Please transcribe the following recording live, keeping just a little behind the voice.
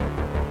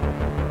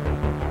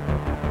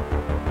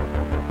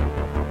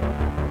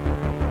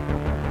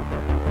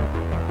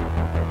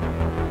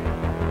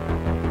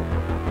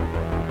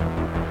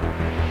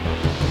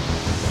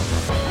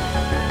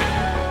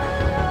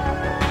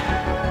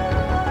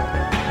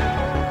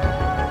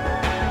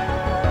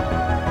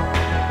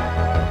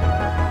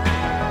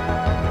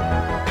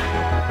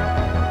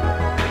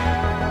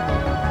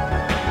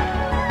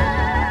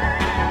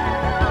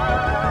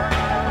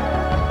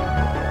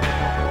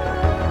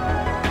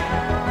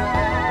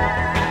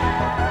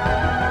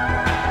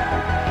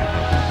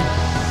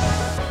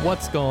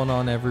What's going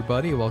on,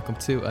 everybody? Welcome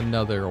to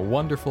another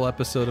wonderful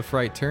episode of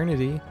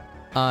Frighternity.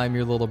 I'm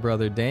your little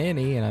brother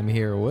Danny, and I'm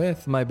here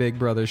with my big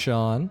brother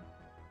Sean.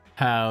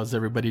 How's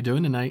everybody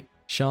doing tonight?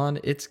 Sean,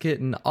 it's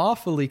getting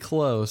awfully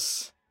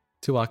close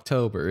to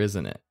October,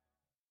 isn't it?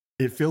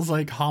 It feels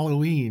like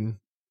Halloween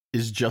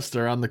is just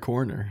around the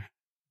corner.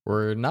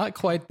 We're not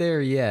quite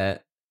there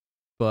yet,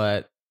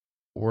 but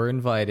we're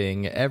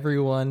inviting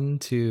everyone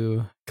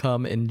to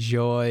come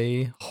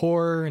enjoy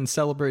horror and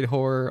celebrate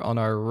horror on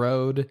our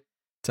road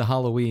to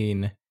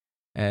Halloween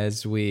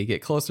as we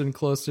get closer and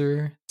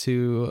closer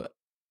to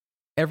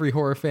every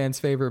horror fan's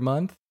favorite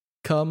month.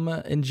 Come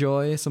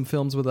enjoy some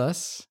films with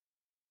us,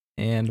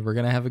 and we're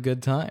going to have a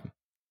good time.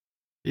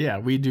 Yeah,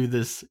 we do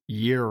this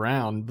year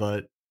round,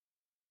 but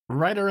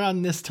right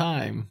around this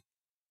time,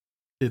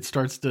 it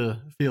starts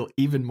to feel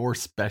even more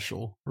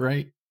special,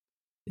 right?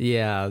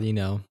 Yeah, you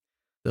know,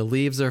 the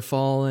leaves are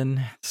falling,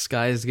 the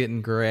sky's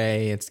getting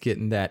gray, it's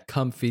getting that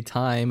comfy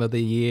time of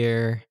the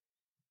year.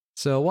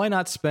 So why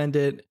not spend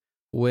it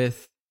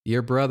with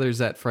your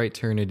brothers at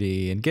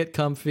Frighternity and get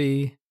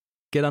comfy,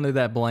 get under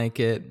that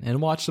blanket,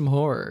 and watch some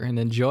horror and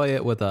enjoy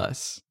it with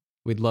us.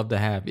 We'd love to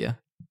have you.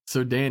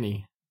 So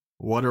Danny,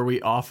 what are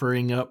we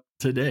offering up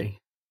today?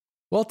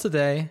 Well,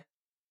 today,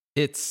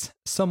 it's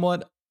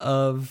somewhat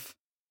of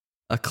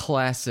a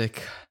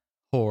classic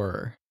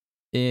horror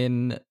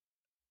in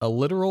a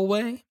literal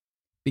way,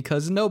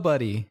 because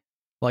nobody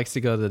likes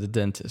to go to the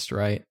dentist,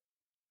 right?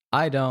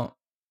 I don't.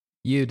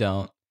 You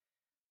don't.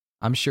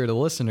 I'm sure the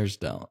listeners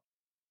don't.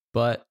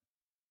 But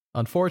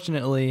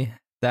unfortunately,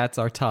 that's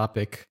our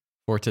topic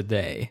for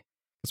today.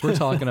 Because we're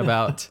talking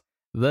about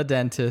The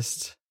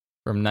Dentist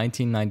from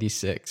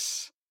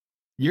 1996.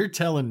 You're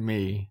telling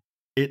me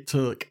it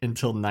took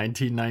until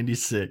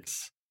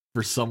 1996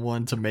 for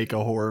someone to make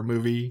a horror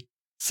movie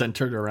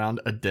centered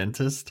around a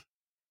dentist?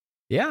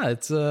 Yeah,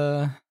 it's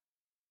a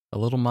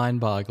little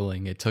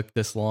mind-boggling. It took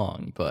this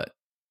long, but,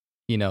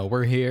 you know,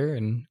 we're here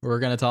and we're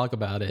going to talk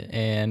about it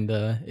and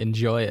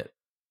enjoy it.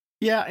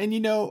 Yeah, and you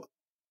know,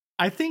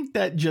 I think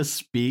that just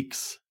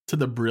speaks to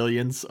the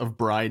brilliance of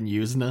Brian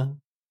Yuzna.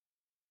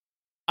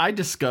 I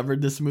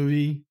discovered this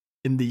movie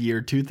in the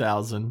year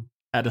 2000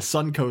 at a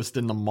Suncoast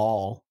in the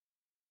mall.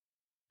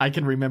 I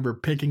can remember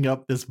picking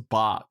up this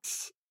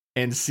box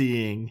and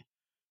seeing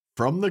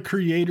 "From the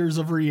creators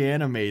of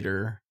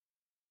Reanimator"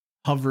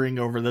 hovering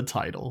over the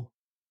title.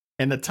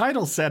 And the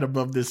title sat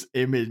above this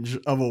image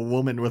of a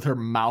woman with her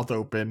mouth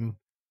open,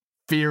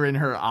 fear in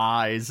her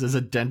eyes as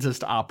a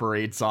dentist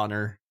operates on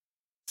her.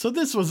 So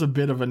this was a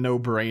bit of a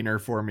no-brainer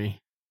for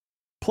me.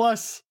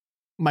 Plus,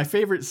 my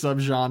favorite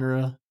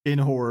subgenre in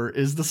horror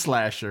is the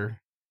slasher.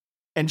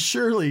 And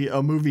surely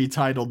a movie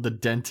titled The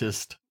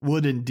Dentist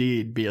would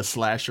indeed be a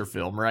slasher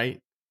film, right?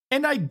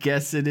 And I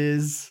guess it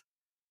is.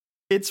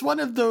 It's one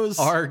of those...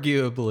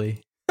 Arguably.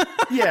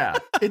 Yeah,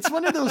 it's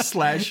one of those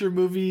slasher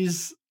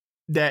movies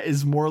that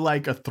is more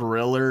like a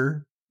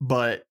thriller,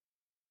 but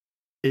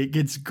it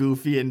gets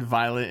goofy and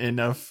violent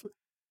enough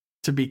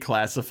to be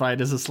classified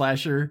as a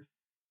slasher.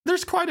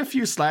 There's quite a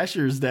few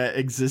slashers that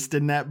exist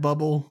in that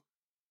bubble.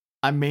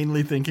 I'm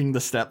mainly thinking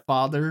The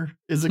Stepfather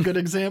is a good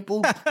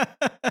example.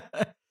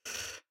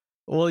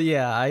 Well,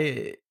 yeah,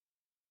 I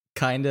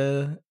kind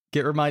of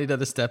get reminded of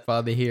The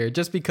Stepfather here,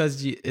 just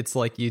because it's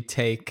like you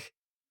take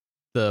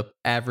the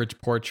average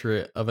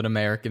portrait of an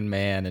American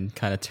man and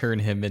kind of turn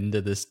him into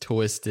this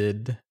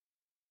twisted,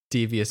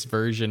 devious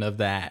version of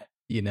that,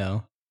 you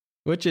know,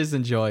 which is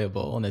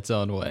enjoyable in its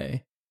own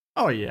way.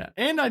 Oh, yeah.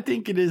 And I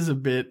think it is a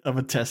bit of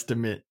a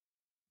testament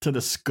to the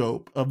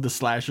scope of the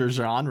slasher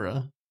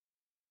genre.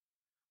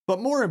 But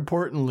more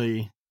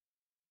importantly,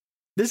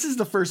 this is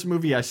the first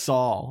movie I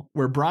saw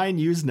where Brian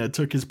Yuzna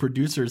took his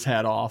producer's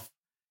hat off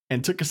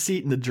and took a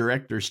seat in the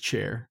director's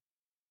chair.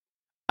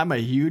 I'm a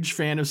huge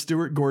fan of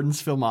Stuart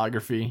Gordon's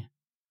filmography,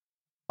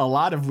 a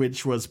lot of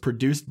which was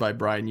produced by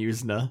Brian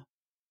Yuzna.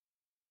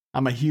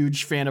 I'm a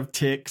huge fan of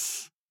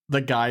Ticks,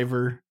 The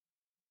Guyver.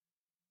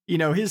 You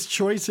know, his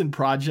choice in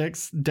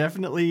projects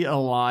definitely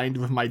aligned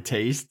with my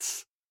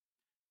tastes.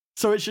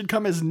 So it should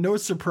come as no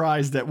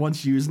surprise that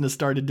once Yuzna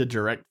started to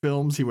direct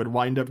films, he would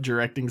wind up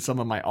directing some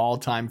of my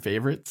all-time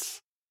favorites.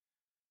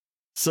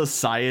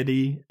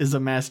 Society is a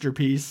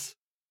masterpiece.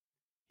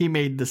 He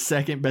made the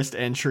second best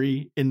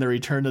entry in the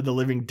Return of the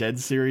Living Dead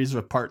series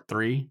with Part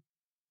 3.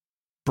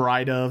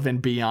 Bride of and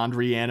Beyond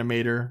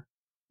Reanimator,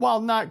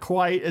 while not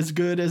quite as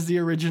good as the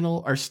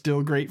original, are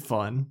still great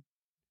fun.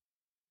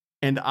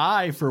 And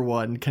I, for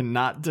one,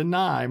 cannot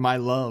deny my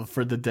love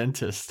for The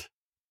Dentist.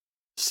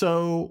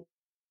 So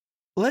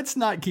let's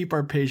not keep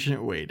our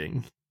patient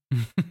waiting.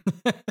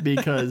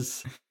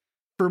 Because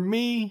for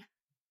me,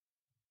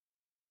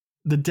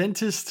 The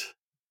Dentist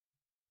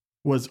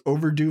was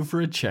overdue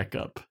for a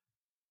checkup.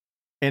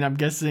 And I'm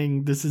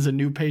guessing this is a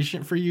new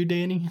patient for you,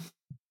 Danny?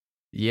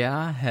 Yeah,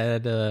 I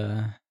had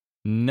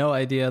no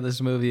idea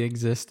this movie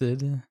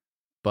existed,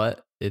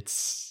 but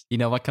it's, you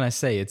know, what can I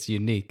say? It's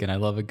unique, and I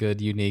love a good,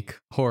 unique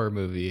horror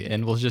movie,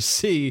 and we'll just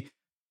see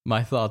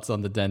my thoughts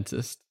on The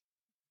Dentist.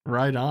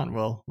 Right on.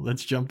 Well,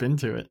 let's jump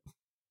into it.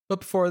 But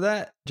before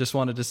that, just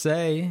wanted to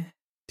say,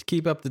 to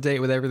keep up to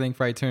date with everything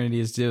Fraternity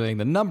is doing,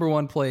 the number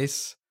one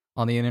place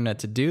on the internet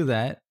to do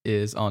that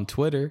is on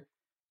Twitter.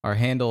 Our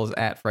handle is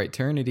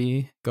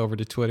 @Fraternity. Go over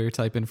to Twitter,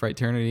 type in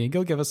Fraternity,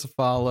 go give us a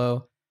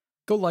follow.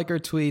 Go like our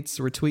tweets.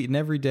 We're tweeting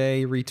every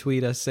day.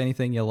 Retweet us,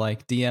 anything you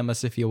like. DM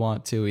us if you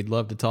want to. We'd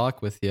love to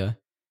talk with you.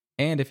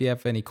 And if you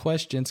have any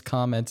questions,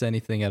 comments,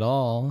 anything at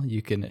all,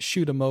 you can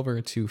shoot them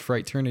over to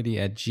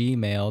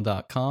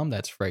fraternity@gmail.com.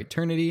 That's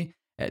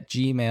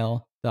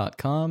fraternity@gmail.com.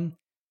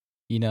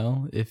 You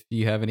know, if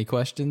you have any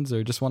questions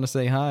or just want to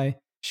say hi,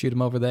 shoot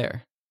them over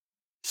there.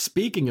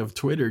 Speaking of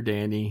Twitter,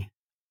 Danny,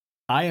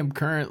 I am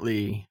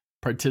currently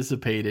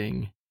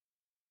participating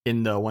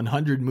in the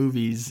 100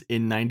 movies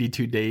in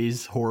 92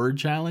 days horror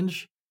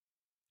challenge.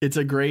 It's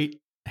a great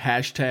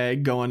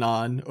hashtag going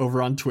on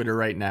over on Twitter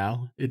right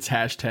now. It's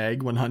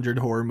hashtag 100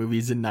 horror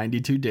movies in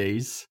 92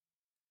 days.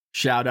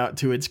 Shout out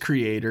to its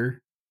creator,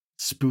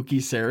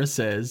 Spooky Sarah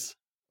Says,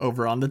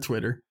 over on the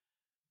Twitter.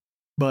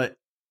 But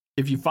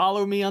if you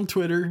follow me on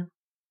Twitter,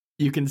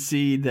 you can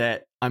see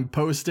that I'm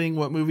posting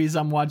what movies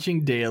I'm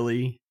watching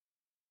daily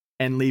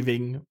and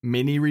leaving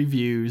mini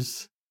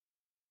reviews.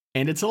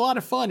 And it's a lot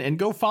of fun. And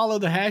go follow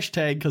the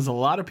hashtag because a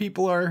lot of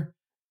people are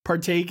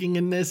partaking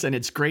in this, and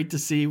it's great to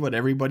see what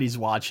everybody's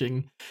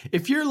watching.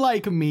 If you're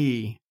like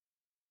me,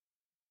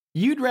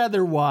 you'd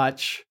rather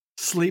watch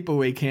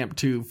Sleepaway Camp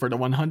 2 for the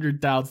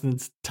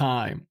 100,000th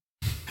time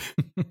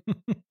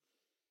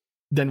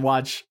than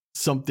watch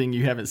something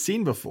you haven't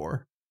seen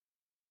before.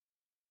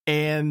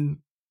 And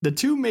the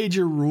two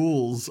major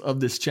rules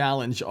of this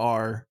challenge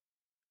are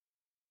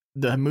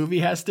the movie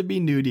has to be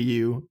new to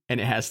you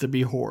and it has to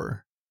be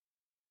horror.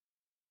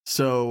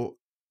 So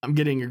I'm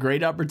getting a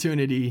great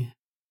opportunity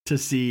to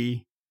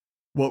see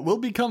what will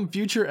become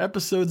future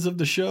episodes of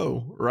the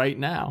show right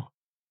now.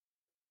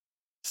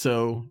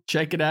 So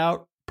check it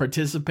out,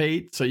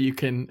 participate so you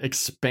can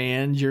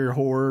expand your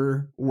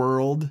horror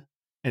world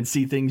and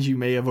see things you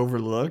may have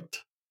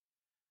overlooked.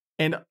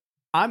 And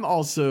I'm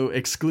also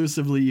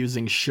exclusively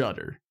using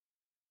Shudder.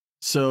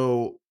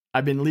 So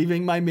I've been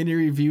leaving my mini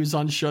reviews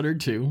on Shudder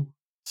too.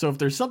 So if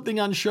there's something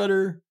on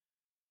Shudder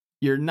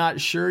you're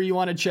not sure you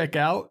want to check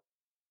out,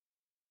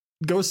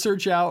 go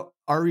search out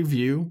our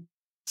review,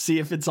 see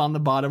if it's on the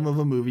bottom of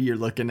a movie you're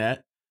looking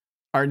at.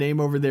 Our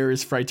name over there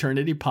is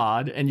Fraternity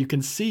Pod, and you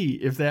can see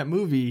if that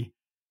movie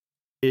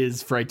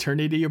is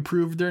Fraternity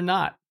approved or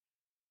not.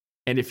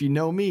 And if you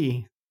know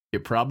me,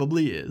 it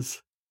probably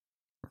is.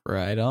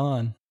 Right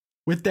on.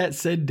 With that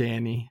said,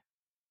 Danny,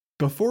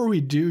 before we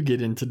do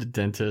get into the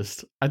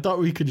dentist, I thought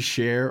we could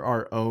share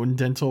our own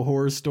dental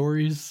horror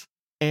stories.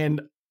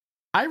 And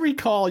I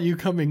recall you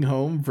coming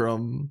home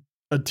from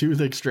a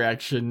tooth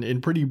extraction in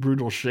pretty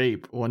brutal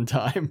shape one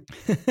time.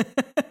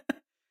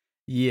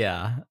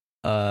 Yeah.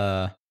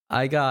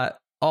 I got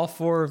all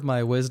 4 of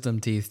my wisdom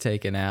teeth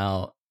taken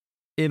out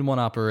in one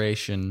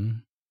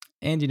operation.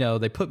 And, you know,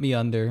 they put me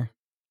under.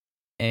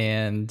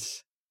 And,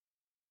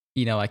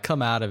 you know, I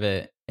come out of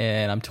it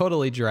and I'm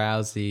totally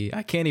drowsy.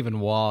 I can't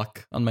even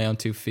walk on my own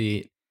 2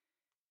 feet.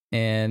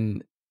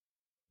 And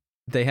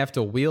they have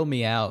to wheel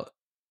me out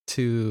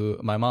to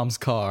my mom's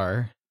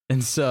car.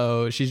 And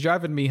so she's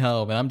driving me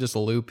home and I'm just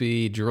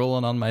loopy,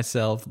 drooling on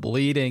myself,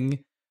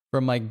 bleeding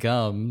from my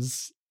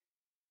gums.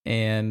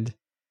 And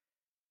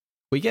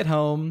we get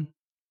home,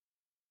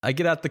 I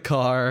get out the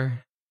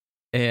car,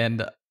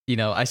 and, you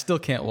know, I still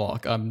can't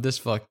walk. I'm this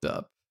fucked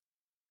up.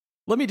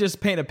 Let me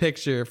just paint a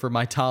picture for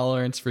my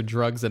tolerance for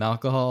drugs and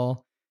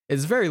alcohol.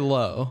 It's very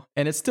low,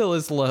 and it still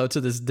is low to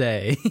this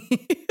day.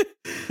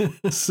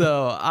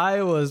 So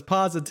I was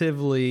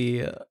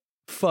positively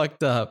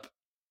fucked up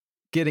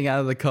getting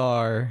out of the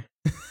car.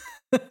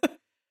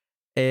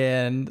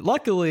 And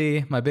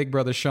luckily, my big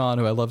brother Sean,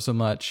 who I love so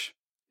much,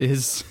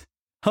 is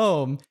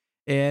home.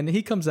 And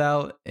he comes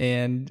out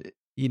and,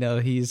 you know,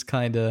 he's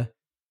kind of,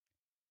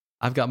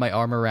 I've got my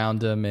arm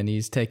around him and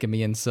he's taking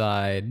me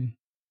inside.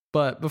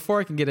 But before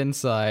I can get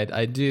inside,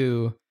 I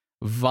do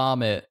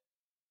vomit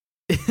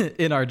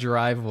in our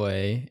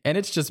driveway. And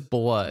it's just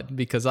blood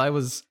because I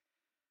was,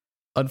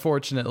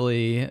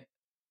 unfortunately,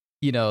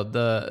 you know,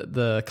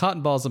 the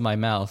cotton balls in my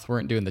mouth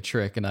weren't doing the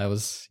trick. And I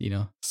was, you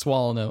know,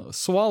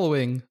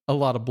 swallowing a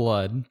lot of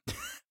blood,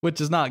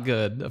 which is not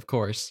good, of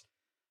course.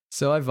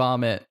 So I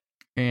vomit.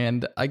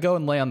 And I go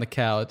and lay on the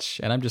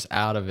couch, and I'm just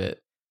out of it.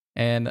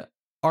 And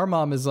our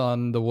mom is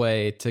on the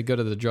way to go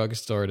to the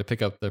drugstore to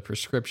pick up the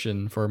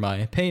prescription for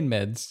my pain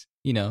meds,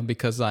 you know,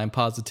 because I'm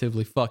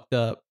positively fucked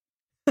up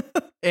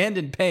and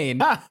in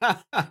pain.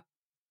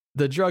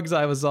 The drugs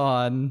I was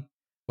on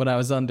when I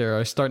was under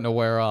are starting to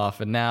wear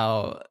off, and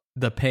now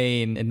the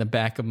pain in the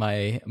back of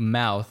my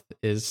mouth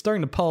is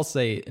starting to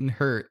pulsate and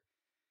hurt.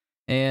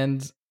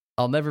 And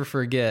I'll never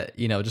forget,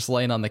 you know, just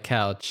laying on the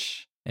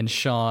couch, and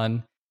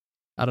Sean,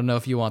 I don't know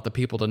if you want the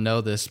people to know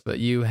this, but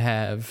you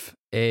have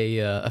a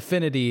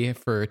affinity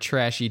for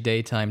trashy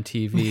daytime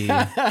TV,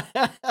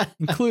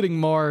 including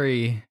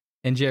Maury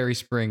and Jerry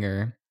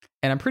Springer.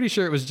 And I'm pretty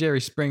sure it was Jerry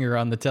Springer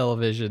on the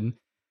television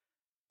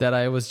that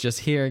I was just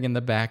hearing in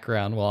the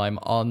background while I'm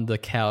on the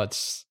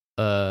couch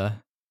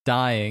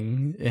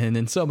dying and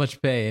in so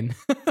much pain.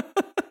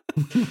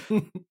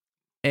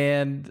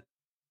 And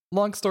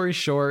long story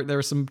short, there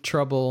was some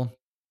trouble.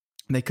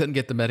 They couldn't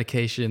get the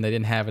medication. They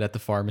didn't have it at the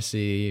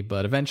pharmacy,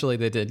 but eventually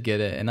they did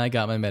get it, and I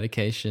got my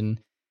medication.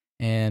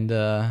 And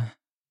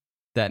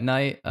that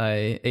night,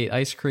 I ate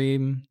ice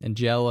cream and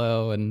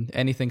Jell-O and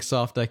anything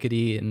soft I could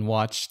eat, and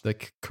watched the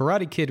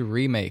Karate Kid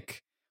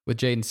remake with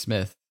Jaden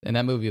Smith, and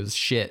that movie was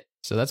shit.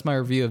 So that's my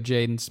review of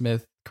Jaden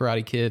Smith,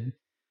 Karate Kid.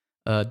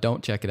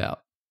 Don't check it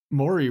out.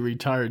 Maury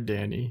retired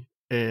Danny,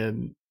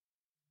 and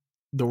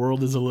the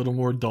world is a little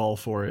more dull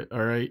for it,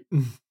 all right?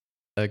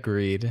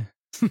 Agreed.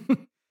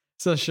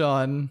 So,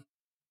 Sean,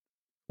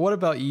 what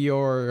about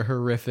your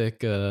horrific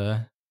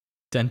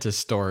dentist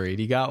story?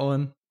 Do you got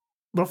one?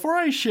 Before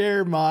I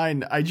share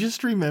mine, I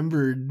just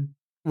remembered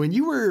when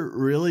you were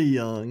really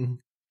young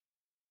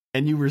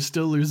and you were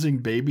still losing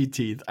baby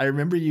teeth. I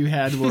remember you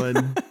had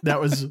one that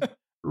was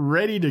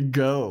ready to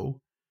go,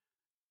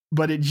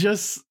 but it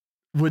just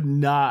would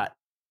not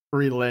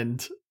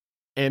relent.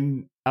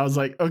 And I was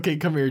like, okay,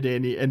 come here,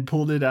 Danny, and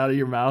pulled it out of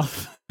your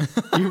mouth.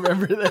 You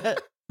remember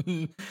that?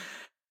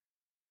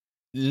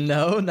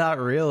 No, not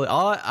really.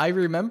 I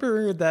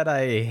remember that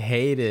I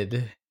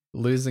hated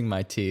losing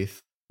my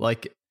teeth.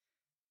 Like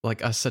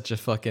I was such a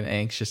fucking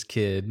anxious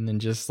kid, and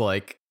just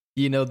like,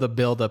 you know, the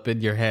buildup in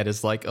your head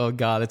is like, oh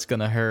God, it's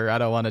gonna hurt. I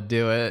don't want to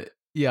do it.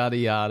 Yada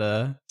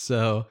yada.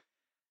 So,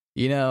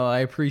 you know, I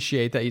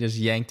appreciate that you just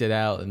yanked it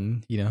out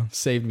and, you know,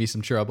 saved me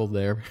some trouble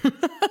there.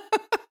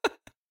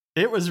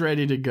 It was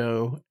ready to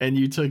go, and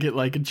you took it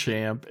like a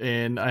champ.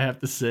 And I have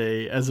to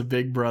say, as a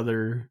big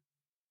brother,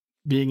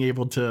 being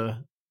able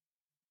to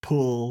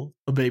pull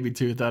a baby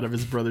tooth out of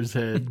his brother's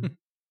head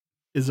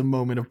is a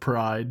moment of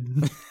pride.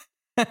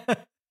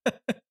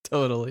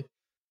 Totally.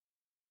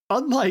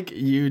 Unlike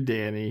you,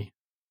 Danny,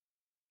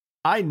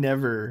 I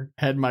never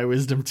had my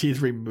wisdom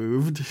teeth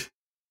removed.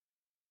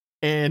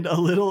 And a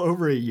little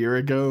over a year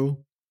ago,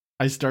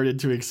 I started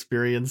to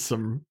experience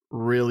some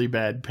really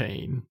bad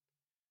pain.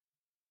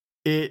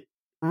 It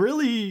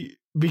really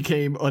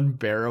became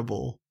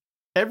unbearable.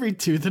 Every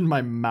tooth in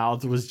my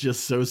mouth was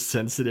just so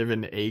sensitive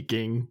and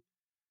aching.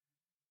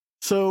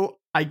 So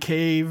I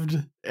caved,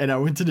 and I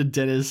went to the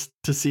dentist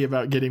to see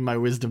about getting my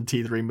wisdom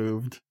teeth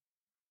removed.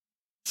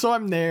 So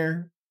I'm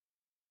there.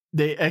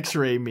 They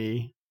x-ray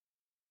me.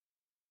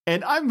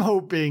 And I'm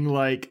hoping,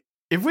 like,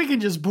 if we can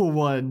just pull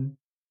one,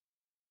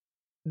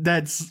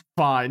 that's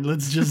fine.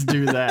 Let's just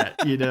do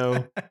that, you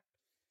know?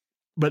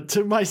 But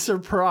to my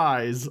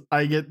surprise,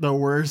 I get the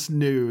worst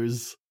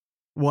news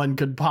one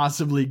could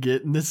possibly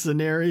get in this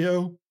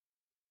scenario.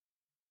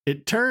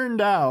 It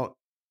turned out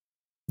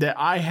that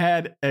I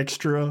had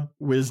extra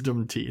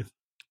wisdom teeth.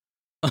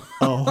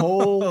 A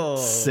whole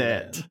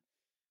set. Man.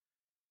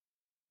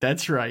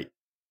 That's right.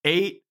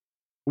 8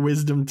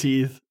 wisdom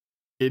teeth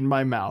in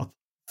my mouth.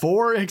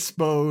 4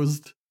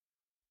 exposed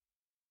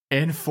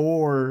and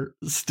 4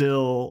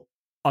 still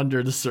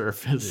under the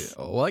surface.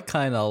 What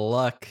kind of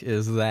luck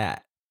is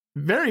that?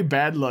 Very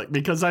bad luck,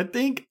 because I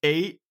think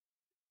 8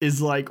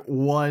 is like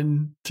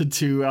 1 to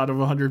 2 out of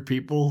 100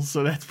 people,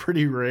 so that's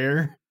pretty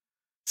rare.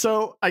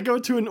 So I go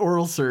to an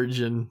oral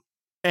surgeon,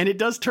 and it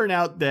does turn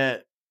out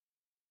that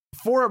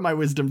 4 of my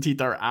wisdom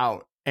teeth are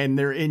out and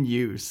they're in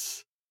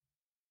use,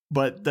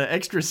 but the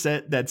extra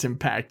set that's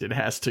impacted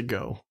has to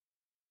go.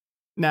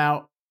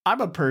 Now,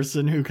 I'm a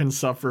person who can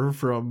suffer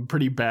from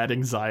pretty bad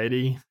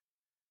anxiety.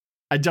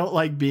 I don't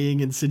like being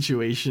in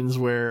situations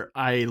where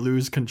I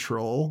lose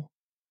control.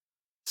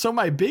 So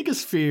my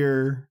biggest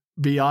fear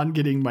beyond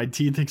getting my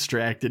teeth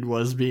extracted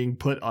was being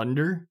put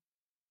under.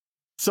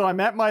 So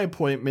I'm at my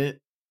appointment.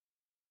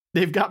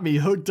 They've got me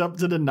hooked up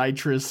to the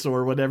nitrous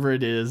or whatever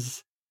it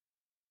is.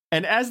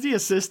 And as the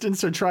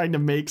assistants are trying to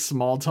make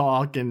small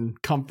talk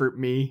and comfort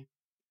me,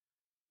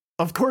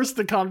 of course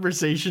the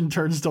conversation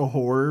turns to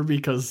horror,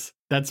 because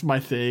that's my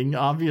thing,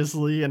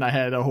 obviously, and I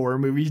had a horror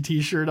movie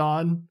t-shirt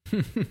on.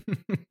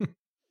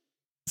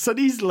 So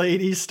these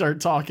ladies start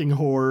talking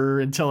horror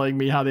and telling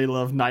me how they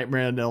love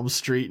Nightmare on Elm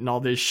Street and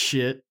all this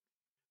shit.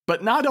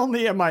 But not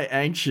only am I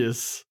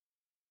anxious,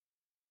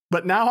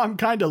 but now I'm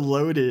kind of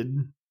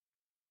loaded.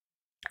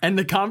 And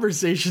the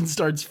conversation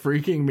starts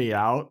freaking me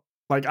out.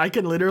 Like, I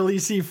can literally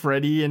see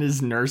Freddy in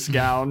his nurse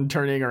gown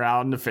turning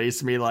around to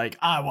face me like,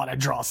 I want to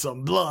draw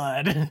some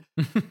blood.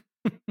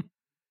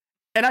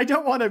 And I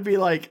don't want to be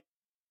like,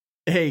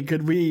 hey,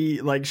 could we,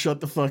 like,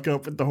 shut the fuck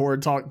up with the horror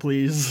talk,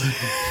 please?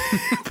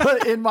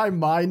 But in my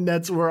mind,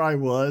 that's where I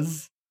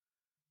was.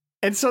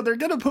 And so they're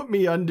going to put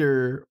me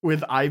under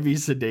with IV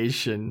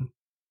sedation.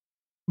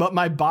 But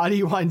my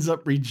body winds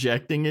up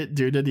rejecting it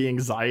due to the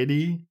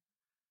anxiety.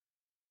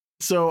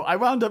 So I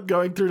wound up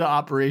going through the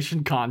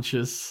operation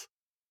conscious.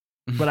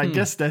 But I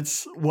guess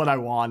that's what I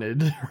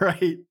wanted,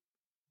 right?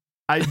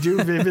 I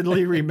do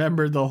vividly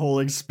remember the whole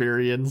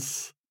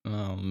experience.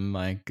 Oh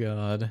my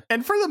God.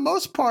 And for the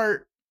most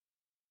part,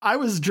 I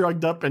was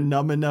drugged up and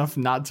numb enough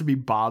not to be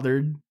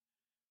bothered.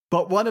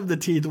 But one of the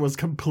teeth was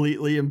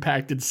completely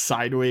impacted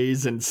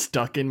sideways and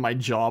stuck in my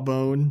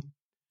jawbone.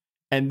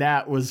 And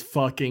that was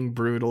fucking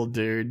brutal,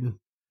 dude.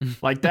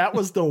 Like, that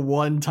was the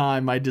one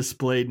time I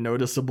displayed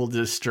noticeable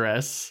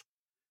distress.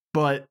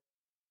 But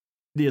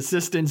the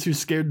assistants who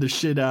scared the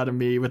shit out of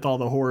me with all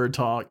the horror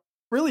talk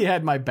really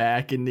had my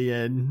back in the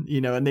end,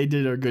 you know, and they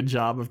did a good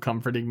job of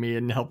comforting me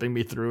and helping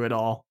me through it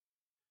all.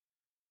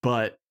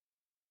 But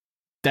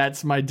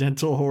that's my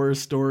dental horror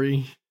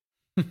story.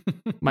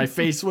 My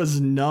face was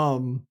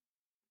numb.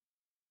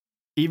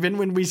 Even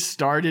when we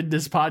started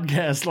this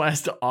podcast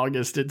last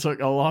August, it took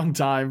a long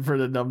time for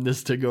the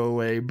numbness to go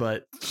away,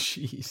 but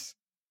jeez.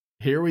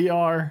 Here we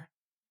are.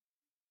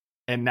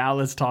 And now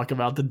let's talk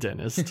about the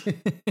dentist.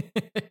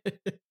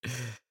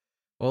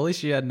 Well, at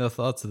least you had no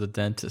thoughts of the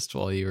dentist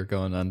while you were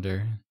going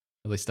under.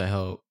 At least I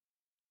hope.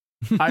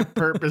 I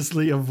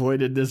purposely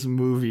avoided this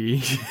movie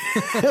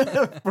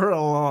for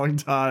a long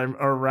time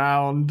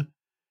around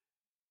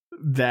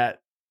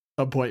that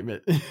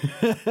appointment.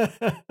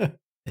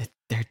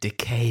 They're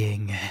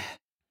decaying.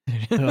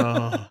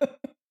 Oh.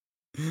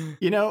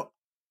 You know,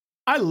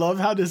 I love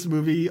how this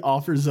movie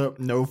offers up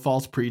no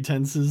false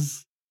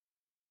pretenses.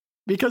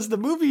 Because the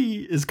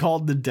movie is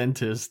called The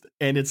Dentist,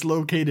 and it's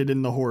located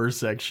in the horror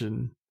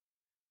section.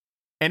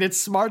 And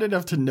it's smart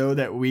enough to know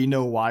that we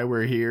know why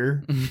we're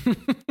here.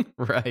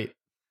 Right.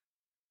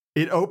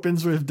 It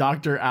opens with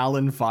Dr.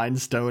 Alan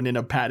Feinstone in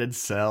a padded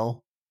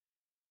cell.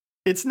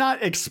 It's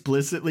not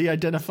explicitly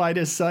identified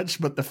as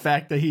such, but the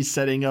fact that he's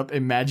setting up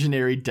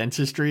imaginary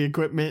dentistry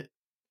equipment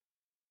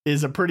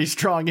is a pretty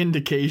strong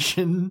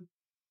indication.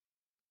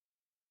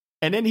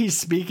 And then he's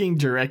speaking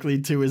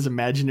directly to his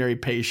imaginary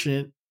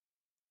patient,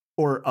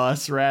 or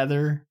us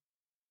rather,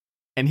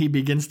 and he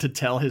begins to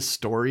tell his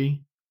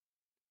story.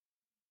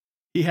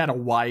 He had a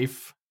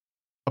wife,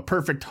 a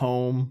perfect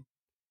home,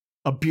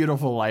 a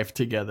beautiful life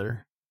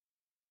together.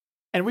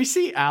 And we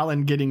see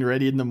Alan getting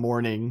ready in the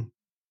morning,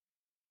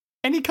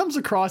 and he comes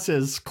across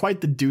as quite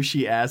the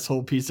douchey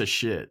asshole piece of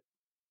shit.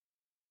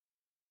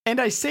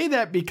 And I say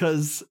that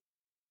because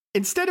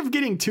instead of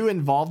getting too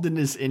involved in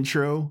this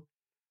intro,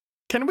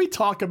 can we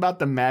talk about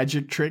the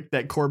magic trick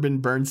that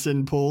Corbin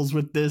Bernsen pulls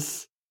with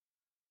this?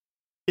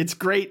 It's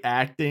great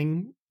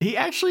acting. He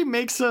actually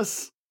makes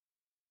us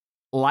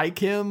like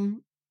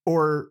him,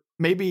 or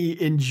maybe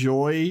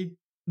enjoy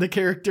the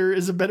character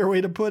is a better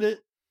way to put it.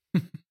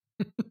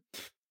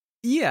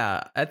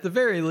 Yeah, at the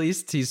very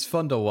least, he's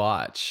fun to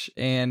watch,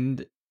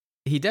 and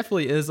he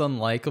definitely is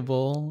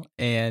unlikable,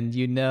 and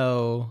you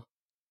know,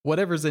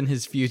 whatever's in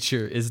his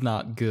future is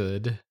not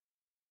good.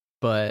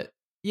 But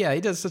yeah,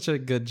 he does such a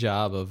good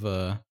job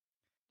of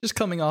just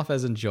coming off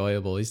as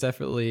enjoyable. He's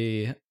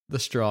definitely the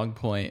strong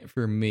point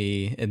for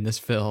me in this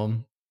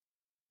film.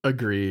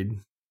 Agreed.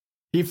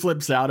 He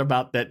flips out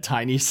about that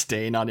tiny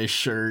stain on his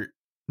shirt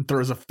and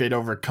throws a fit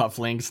over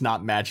cufflinks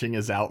not matching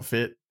his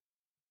outfit.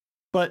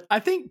 But I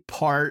think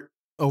part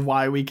of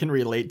why we can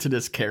relate to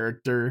this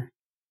character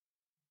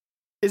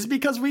is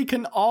because we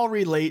can all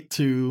relate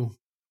to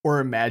or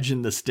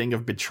imagine the sting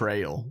of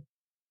betrayal.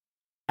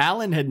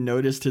 Alan had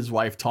noticed his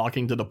wife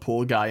talking to the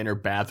pool guy in her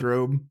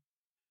bathrobe,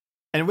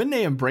 and when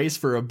they embrace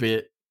for a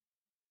bit,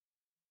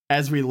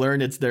 as we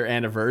learn it's their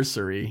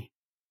anniversary,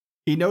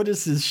 he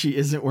notices she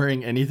isn't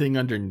wearing anything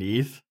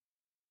underneath,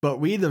 but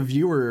we, the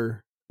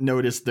viewer,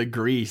 notice the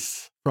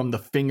grease from the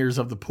fingers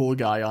of the pool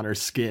guy on her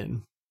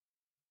skin.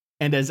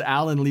 And as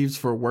Alan leaves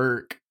for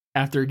work,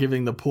 after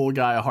giving the pool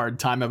guy a hard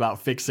time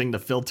about fixing the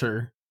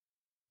filter,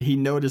 he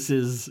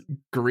notices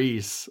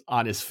grease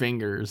on his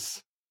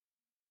fingers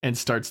and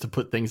starts to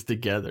put things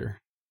together.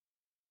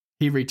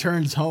 He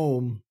returns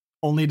home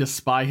only to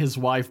spy his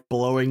wife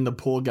blowing the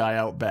pool guy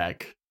out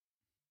back.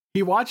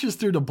 He watches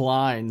through the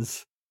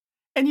blinds,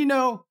 and you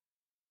know,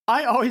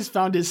 I always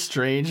found it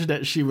strange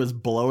that she was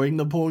blowing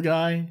the pool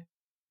guy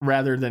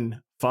rather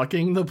than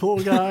fucking the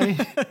pool guy.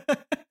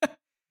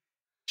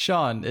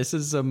 Sean, this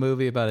is a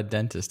movie about a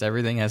dentist.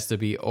 Everything has to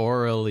be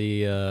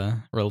orally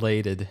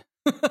related.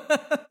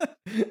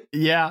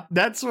 Yeah,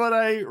 that's what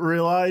I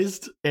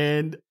realized,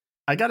 and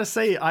I gotta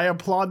say, I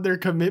applaud their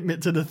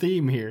commitment to the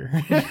theme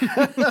here.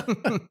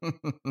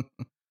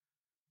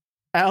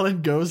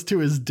 Alan goes to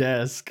his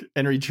desk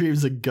and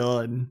retrieves a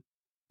gun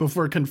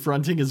before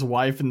confronting his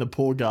wife and the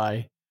pool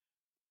guy,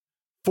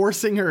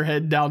 forcing her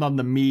head down on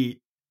the meat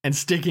and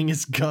sticking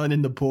his gun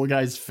in the pool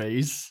guy's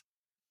face.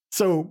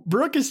 So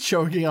Brooke is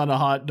choking on a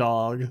hot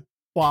dog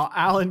while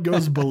Alan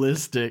goes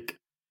ballistic.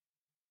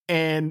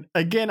 And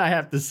again, I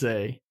have to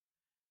say,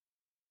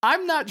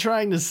 I'm not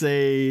trying to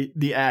say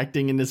the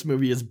acting in this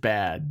movie is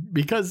bad,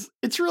 because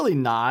it's really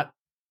not.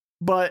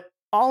 But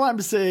all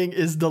I'm saying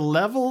is the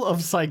level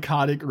of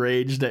psychotic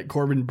rage that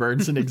Corbin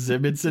Bernsen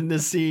exhibits in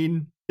this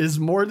scene is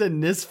more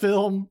than this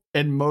film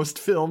and most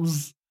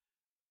films,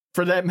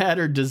 for that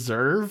matter,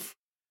 deserve.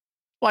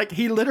 Like,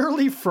 he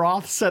literally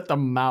froths at the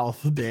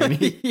mouth,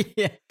 Danny.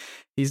 Yeah,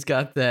 he's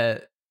got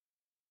that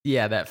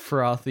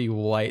frothy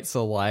white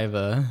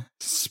saliva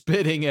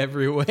spitting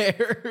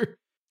everywhere.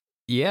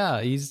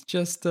 Yeah, he's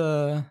just,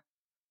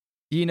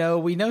 we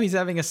know he's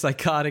having a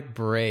psychotic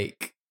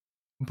break,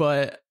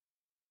 but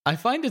I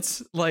find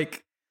it's,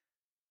 like,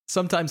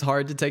 sometimes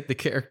hard to take the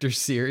character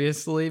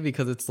seriously,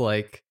 because it's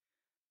like,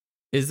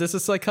 is this a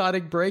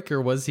psychotic break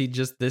or was he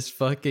just this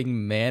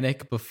fucking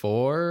manic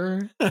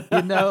before?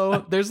 You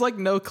know, there's like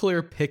no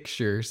clear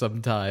picture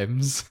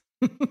sometimes.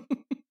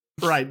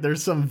 Right,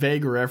 there's some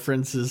vague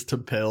references to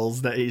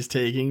pills that he's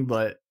taking,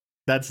 but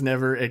that's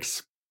never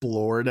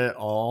explored at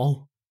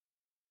all.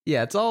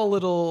 Yeah, it's all a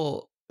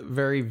little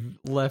very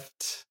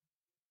left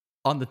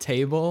on the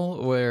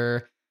table,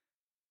 where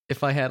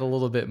if I had a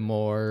little bit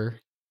more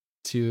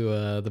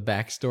to the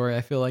backstory,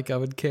 I feel like I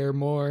would care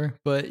more.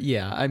 But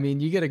yeah, I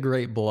mean, you get a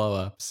great blow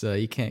up, so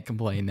you can't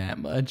complain that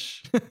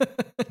much.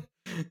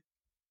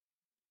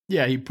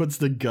 Yeah, he puts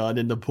the gun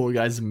in the poor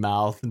guy's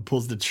mouth and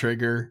pulls the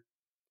trigger.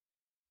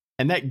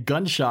 And that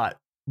gunshot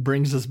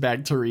brings us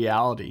back to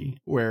reality,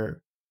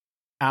 where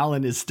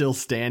Alan is still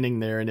standing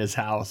there in his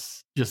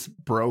house, just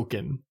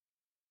broken.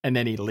 And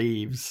then he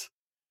leaves.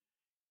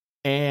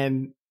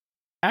 And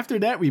after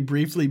that, we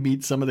briefly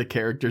meet some of the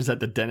characters at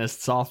the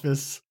dentist's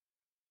office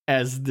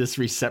as this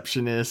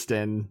receptionist,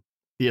 and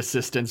the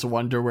assistants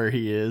wonder where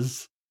he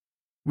is.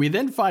 We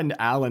then find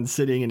Alan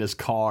sitting in his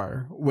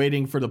car,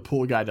 waiting for the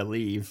pool guy to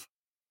leave.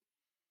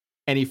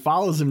 And he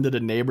follows him to the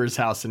neighbor's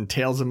house and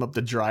tails him up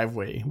the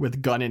driveway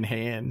with gun in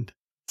hand,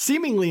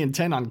 seemingly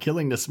intent on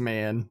killing this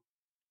man.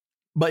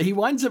 But he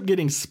winds up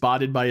getting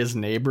spotted by his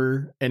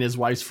neighbor and his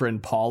wife's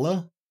friend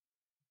Paula.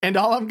 And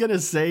all I'm going to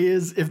say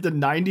is, if the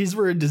 90s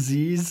were a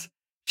disease,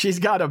 she's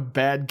got a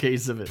bad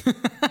case of it.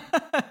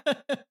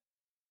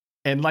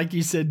 And like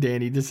you said,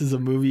 Danny, this is a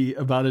movie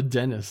about a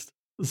dentist.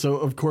 So,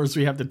 of course,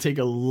 we have to take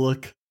a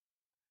look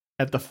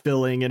at the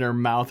filling in her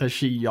mouth as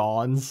she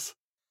yawns.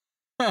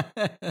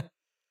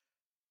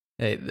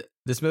 Hey,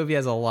 this movie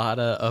has a lot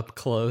of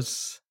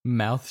up-close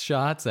mouth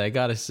shots. I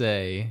gotta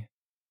say,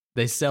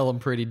 they sell them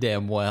pretty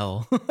damn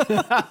well.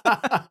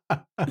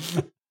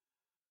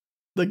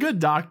 The good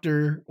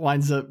doctor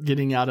winds up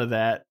getting out of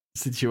that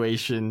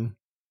situation,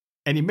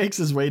 and he makes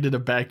his way to the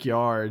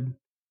backyard.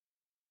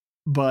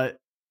 But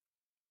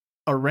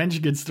a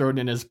wrench gets thrown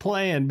in his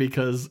plan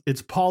because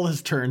it's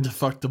Paula's turn to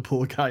fuck the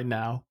pool guy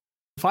now.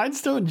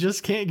 Finestone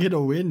just can't get a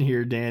win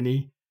here,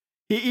 Danny.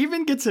 He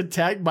even gets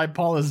attacked by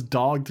Paula's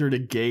dog through the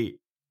gate,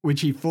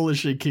 which he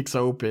foolishly kicks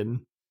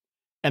open.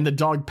 And the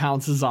dog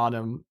pounces on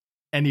him,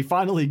 and he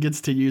finally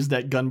gets to use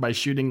that gun by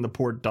shooting the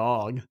poor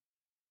dog.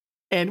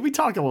 And we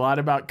talk a lot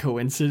about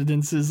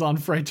coincidences on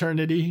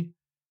Fraternity,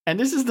 and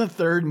this is the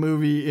third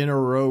movie in a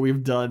row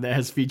we've done that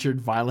has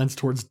featured violence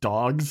towards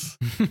dogs.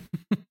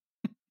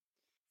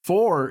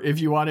 4, if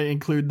you want to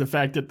include the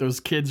fact that those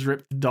kids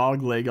ripped the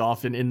dog leg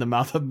off in the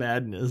Mouth of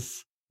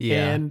Madness.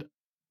 Yeah. And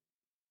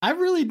I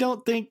really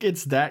don't think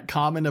it's that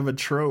common of a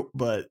trope,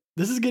 but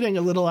this is getting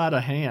a little out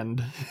of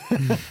hand.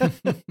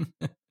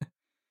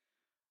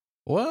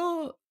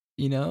 Well,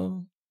 you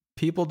know,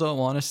 people don't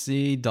want to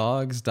see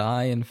dogs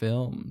die in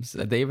films.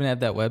 They even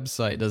have that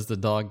website, Does the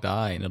Dog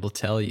Die? And it'll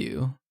tell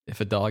you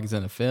if a dog's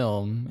in a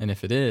film, and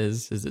if it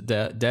is it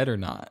dead or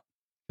not?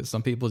 Because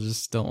some people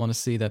just don't want to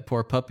see that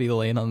poor puppy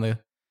laying on the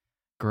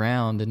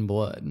ground in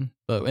blood.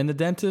 But in The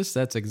Dentist,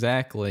 that's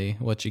exactly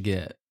what you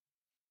get.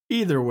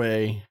 Either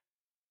way,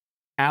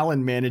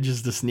 Alan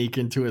manages to sneak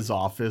into his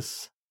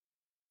office,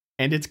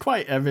 and it's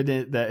quite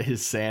evident that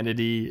his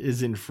sanity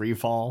is in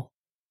freefall.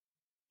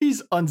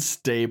 He's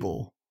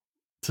unstable,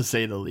 to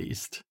say the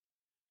least.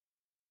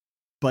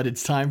 But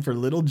it's time for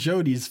little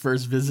Jody's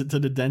first visit to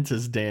the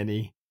dentist,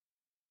 Danny.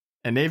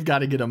 And they've got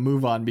to get a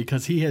move on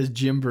because he has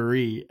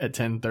Gymboree at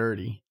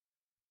 10:30.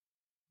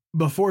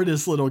 Before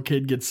this little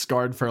kid gets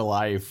scarred for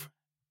life,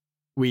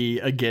 we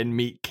again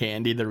meet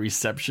Candy, the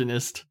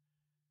receptionist,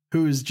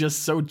 who's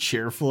just so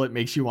cheerful it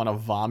makes you want to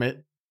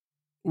vomit.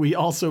 We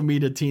also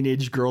meet a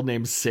teenage girl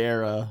named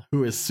Sarah,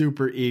 who is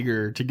super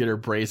eager to get her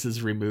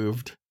braces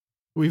removed.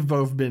 We've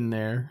both been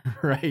there,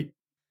 right?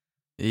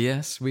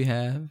 Yes, we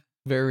have.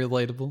 Very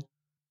relatable.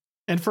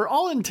 And for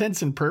all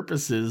intents and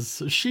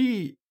purposes,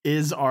 she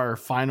is our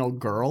final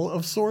girl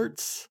of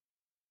sorts.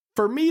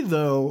 For me,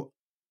 though,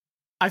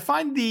 I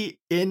find the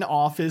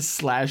in-office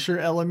slasher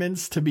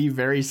elements to be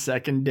very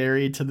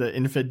secondary to the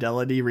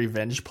infidelity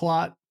revenge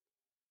plot.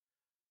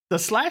 The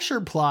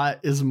slasher plot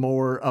is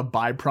more a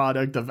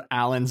byproduct of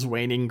Alan's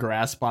waning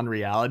grasp on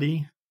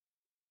reality.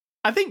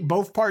 I think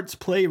both parts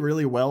play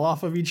really well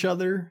off of each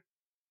other.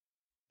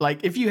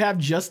 Like, if you have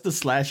just the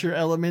slasher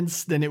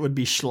elements, then it would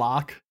be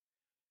schlock.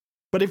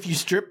 But if you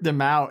strip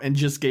them out and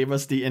just gave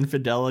us the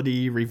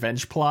infidelity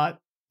revenge plot,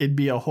 it'd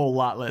be a whole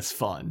lot less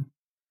fun.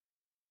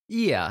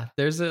 Yeah,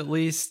 there's at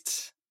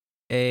least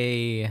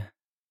a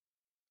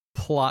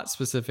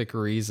plot-specific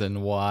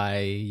reason why,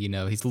 you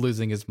know, he's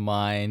losing his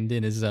mind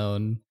in his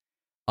own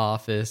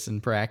office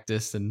and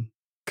practice and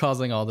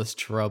causing all this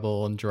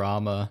trouble and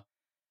drama.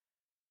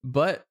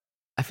 But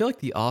I feel like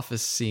the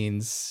office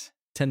scenes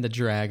tend to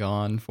drag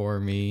on for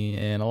me,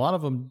 and a lot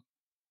of them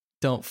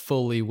don't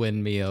fully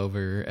win me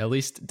over, at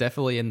least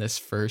definitely in this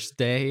first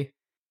day.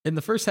 In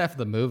the first half of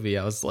the movie,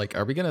 I was like,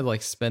 are we gonna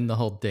like spend the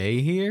whole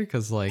day here?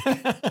 Because like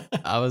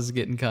I was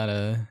getting kind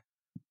of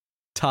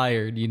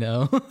tired, you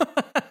know.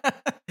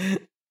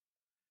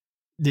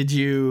 Did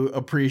you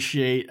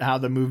appreciate how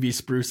the movie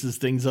spruces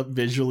things up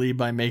visually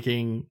by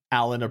making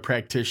Alan a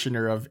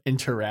practitioner of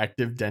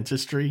interactive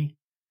dentistry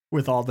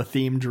with all the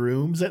themed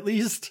rooms, at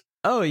least?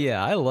 Oh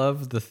yeah, I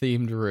love the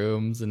themed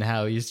rooms and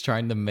how he's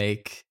trying to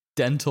make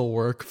dental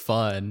work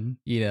fun,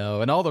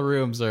 and all the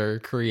rooms are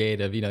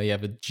creative. You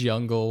have a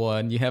jungle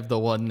one, you have the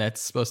one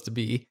that's supposed to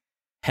be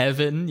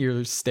heaven,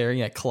 you're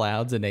staring at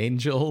clouds and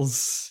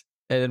angels,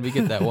 and then we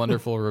get that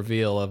wonderful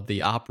reveal of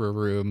the opera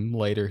room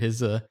later,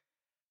 his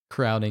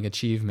crowning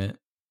achievement.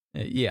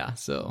 Yeah,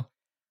 so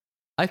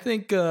I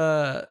think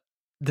the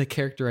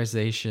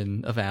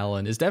characterization of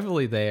Alan is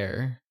definitely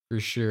there for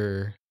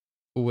sure,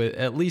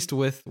 at least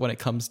with when it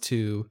comes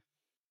to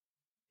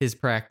his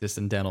practice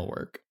in dental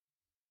work.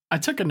 I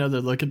took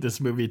another look at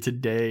this movie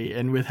today,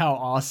 and with how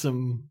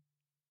awesome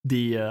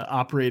the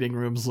operating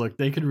rooms look,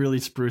 they could really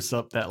spruce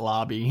up that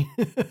lobby.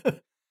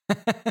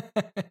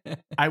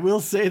 I will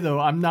say, though,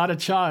 I'm not a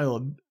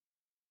child,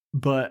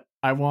 but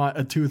I want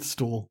a tooth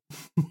stool.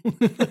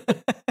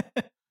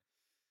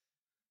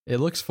 It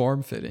looks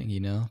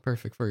form-fitting,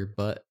 perfect for your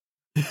butt.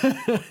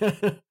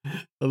 A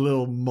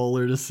little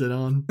molar to sit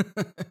on.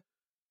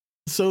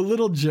 So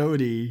little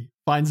Jody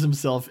finds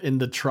himself in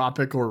the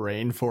tropical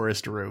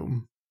rainforest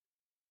room.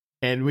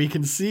 And we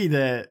can see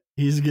that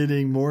he's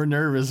getting more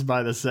nervous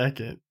by the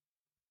second,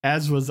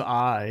 as was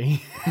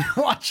I,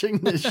 watching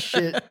this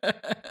shit.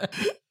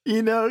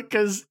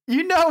 Because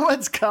you know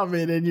what's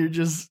coming and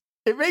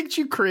it makes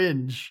you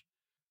cringe.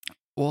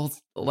 Well,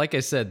 like I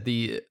said,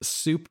 the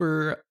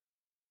super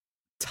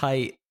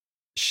tight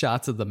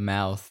shots of the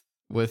mouth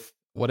with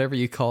whatever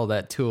you call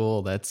that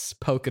tool that's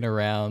poking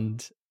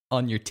around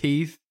on your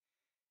teeth.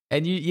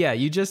 And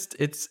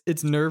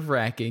it's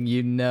nerve-wracking.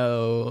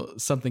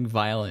 Something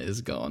violent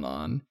is going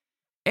on.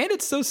 And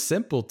it's so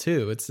simple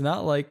too. It's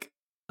not like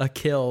a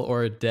kill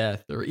or a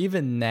death or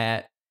even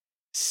that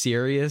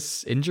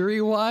serious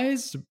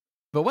injury-wise.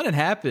 But when it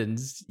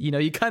happens,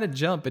 you kind of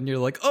jump and you're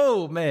like,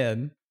 oh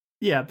man.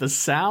 Yeah, the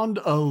sound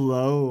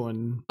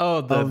alone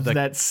of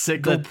that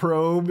sickle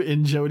probe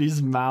in Jody's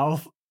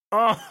mouth.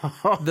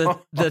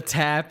 Oh. The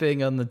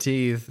tapping on the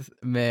teeth,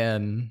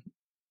 man.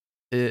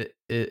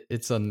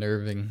 It's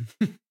unnerving.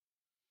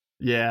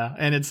 Yeah,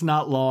 and it's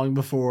not long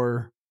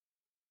before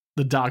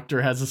the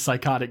doctor has a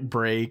psychotic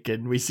break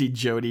and we see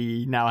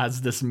Jody now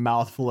has this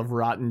mouthful of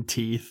rotten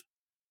teeth.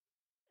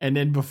 And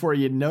then before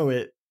you know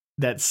it,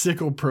 that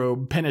sickle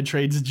probe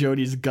penetrates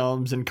Jody's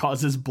gums and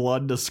causes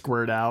blood to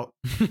squirt out.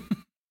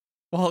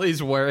 While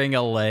he's wearing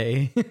a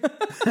lei.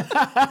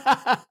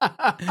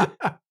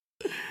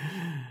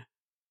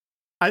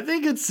 I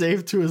think it's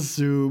safe to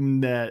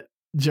assume that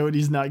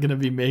Jody's not going to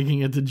be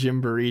making it to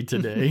Gymboree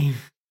today.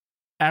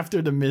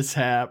 After the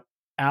mishap,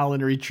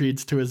 Alan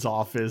retreats to his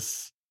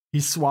office.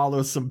 He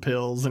swallows some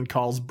pills and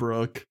calls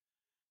Brooke.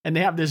 And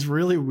they have this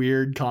really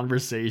weird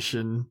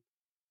conversation.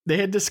 They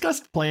had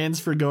discussed plans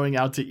for going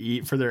out to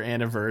eat for their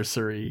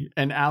anniversary.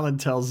 And Alan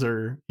tells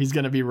her he's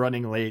going to be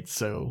running late,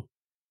 so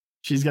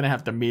she's going to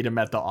have to meet him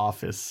at the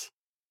office.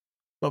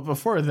 But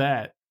before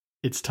that,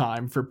 it's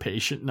time for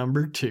patient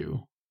number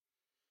 2.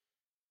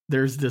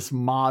 There's this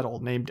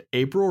model named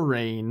April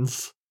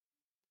Rains,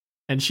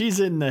 and she's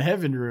in the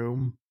heaven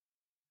room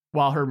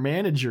while her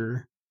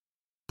manager,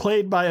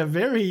 played by a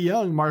very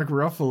young Mark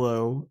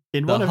Ruffalo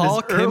in one of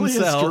his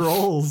earliest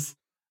roles.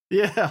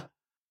 Yeah,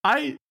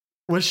 I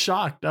was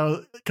shocked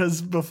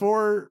because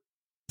before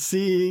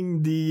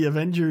seeing the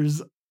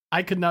Avengers,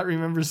 I could not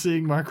remember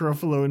seeing Mark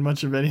Ruffalo in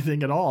much of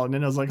anything at all. And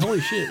then I was like,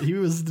 holy shit, he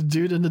was the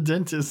dude in The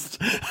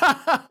Dentist.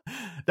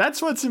 That's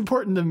what's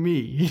important to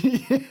me.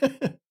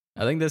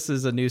 I think this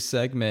is a new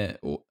segment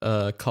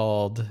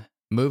called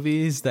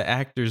Movies That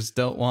Actors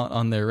Don't Want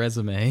on Their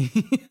Resume.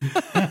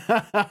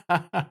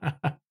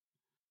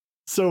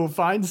 So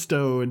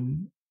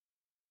Finestone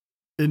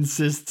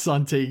insists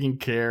on taking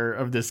care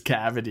of this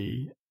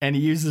cavity, and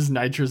he uses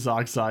nitrous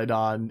oxide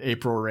on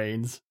April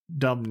Rains.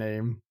 Dumb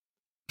name.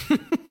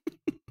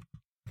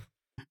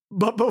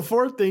 But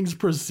before things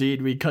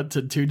proceed, we cut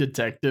to 2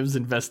 detectives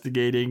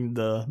investigating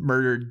the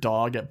murdered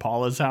dog at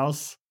Paula's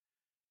house.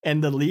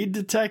 And the lead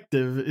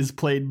detective is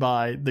played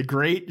by the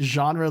great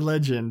genre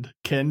legend,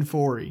 Ken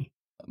Foree.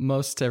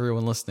 Most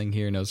everyone listening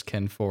here knows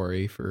Ken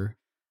Foree for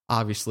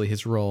obviously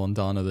his role in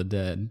Dawn of the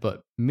Dead.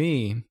 But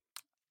me,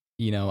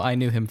 I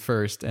knew him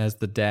first as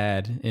the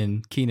dad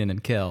in Kenan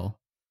and Kel.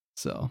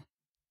 So.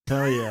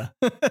 Hell yeah.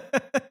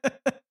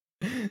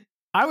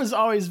 I was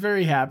always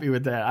very happy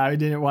with that. I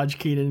didn't watch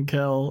Kenan and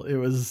Kel. It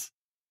was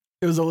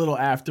a little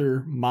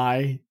after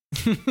my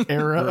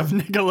era of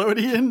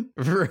Nickelodeon.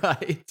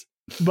 Right.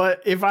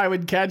 But if I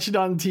would catch it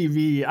on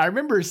TV, I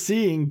remember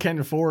seeing Ken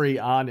Foree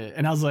on it,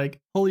 and I was like,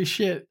 holy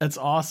shit, that's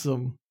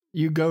awesome.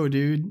 You go,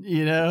 dude,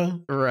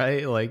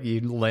 Right, like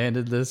you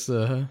landed this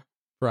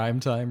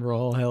primetime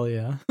role, hell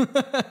yeah.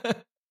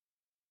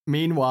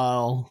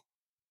 Meanwhile,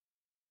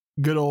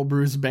 good old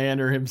Bruce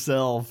Banner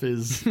himself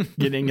is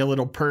getting a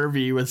little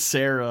pervy with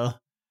Sarah,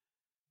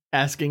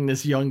 asking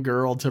this young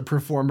girl to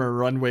perform a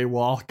runway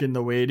walk in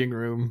the waiting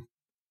room.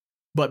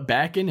 But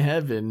back in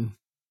heaven,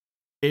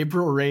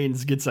 April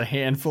Rains gets a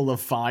handful of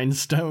fine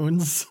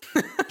stones,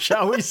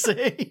 shall we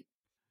say.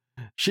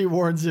 She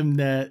warns him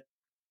that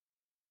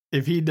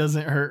if he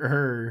doesn't hurt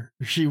her,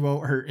 she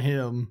won't hurt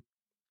him.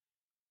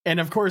 And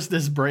of course,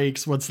 this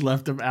breaks what's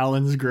left of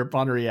Alan's grip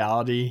on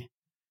reality,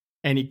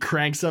 and he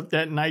cranks up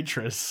that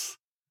nitrous.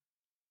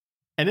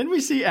 And then we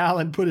see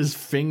Alan put his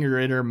finger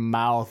in her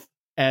mouth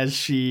as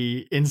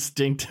she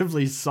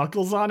instinctively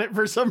suckles on it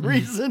for some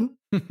reason.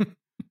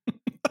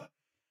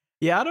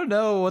 Yeah, I don't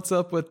know what's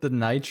up with the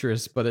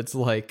nitrous, but it's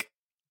like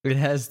it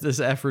has this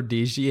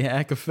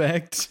aphrodisiac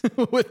effect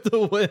with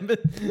the women.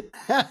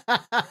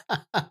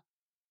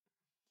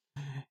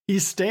 He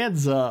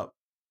stands up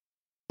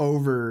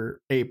over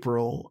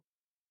April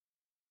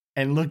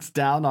and looks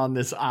down on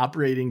this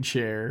operating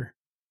chair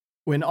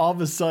when all of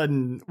a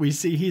sudden we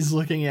see he's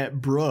looking at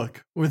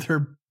Brooke with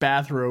her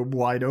bathrobe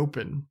wide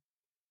open.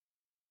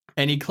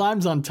 And he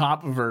climbs on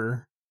top of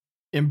her,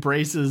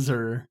 embraces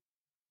her,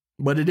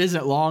 but it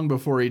isn't long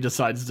before he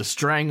decides to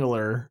strangle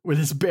her with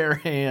his bare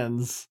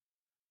hands.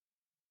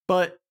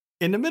 But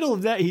in the middle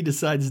of that, he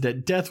decides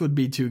that death would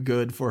be too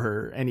good for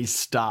her, and he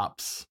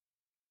stops.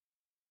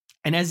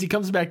 And as he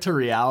comes back to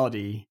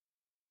reality,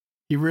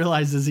 he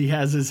realizes he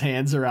has his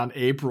hands around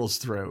April's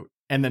throat,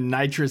 and the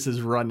nitrous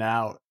has run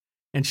out,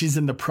 and she's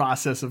in the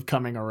process of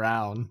coming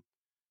around.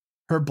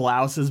 Her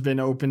blouse has been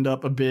opened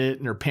up a bit,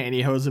 and her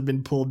pantyhose have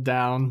been pulled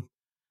down.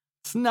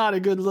 It's not a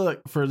good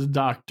look for the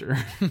doctor.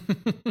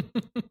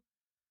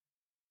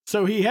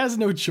 So he has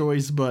no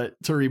choice but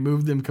to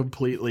remove them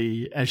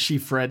completely as she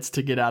frets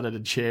to get out of the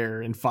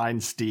chair and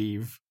find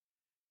Steve.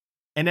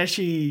 And as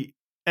she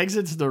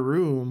exits the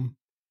room,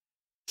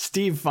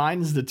 Steve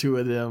finds the two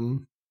of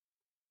them,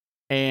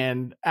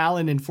 and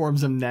Alan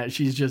informs him that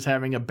she's just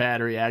having a bad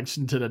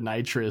reaction to the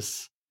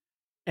nitrous.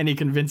 And he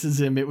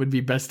convinces him it would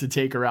be best to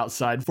take her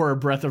outside for a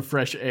breath of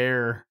fresh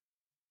air,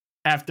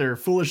 after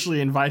foolishly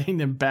inviting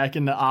them back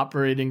in the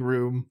operating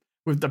room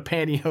with the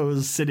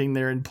pantyhose sitting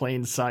there in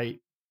plain sight.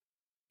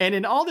 And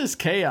in all this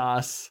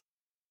chaos,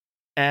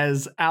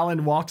 as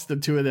Alan walks the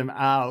two of them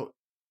out,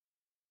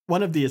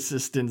 one of the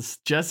assistants,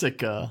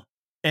 Jessica,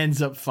 ends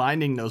up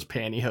finding those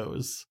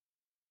pantyhose.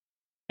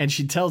 And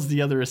she tells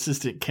the other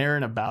assistant,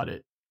 Karen, about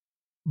it.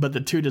 But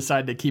the two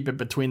decide to keep it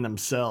between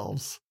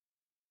themselves.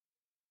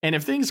 And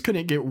if things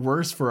couldn't get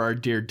worse for our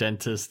dear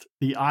dentist,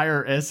 the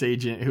IRS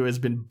agent who has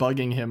been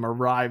bugging him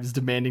arrives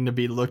demanding to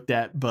be looked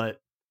at. But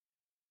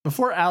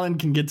before Alan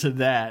can get to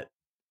that,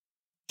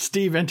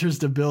 Steve enters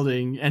the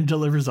building and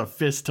delivers a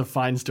fist to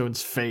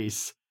Finestone's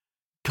face,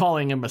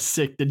 calling him a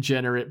sick,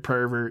 degenerate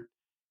pervert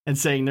and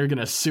saying they're going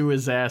to sue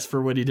his ass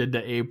for what he did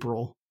to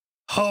April.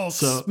 Hulk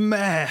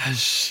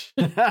smash!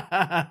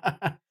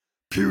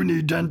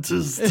 Puny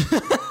dentist.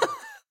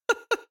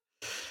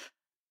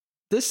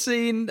 This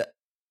scene,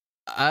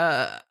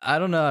 I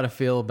don't know how to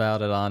feel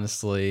about it,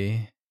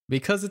 honestly,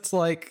 because it's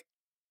like,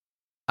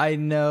 I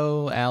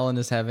know Alan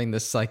is having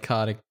this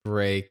psychotic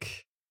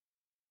break,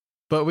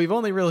 but we've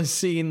only really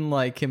seen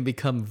like him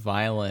become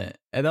violent,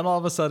 and then all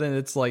of a sudden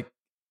it's like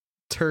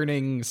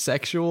turning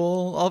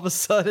sexual all of a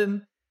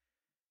sudden.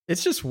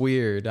 It's just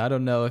weird. I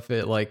don't know if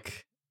it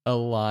like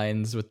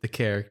aligns with the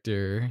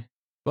character,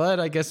 but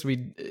I guess we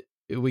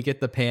get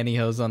the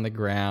pantyhose on the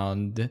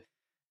ground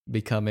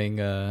becoming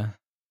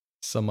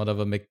somewhat of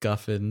a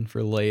MacGuffin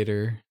for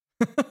later.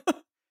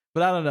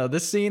 But I don't know,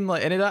 this scene,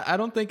 like, and I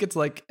don't think it's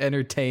like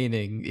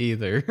entertaining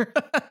either.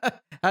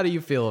 How do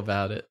you feel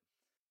about it?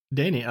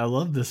 Danny, I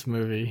love this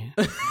movie.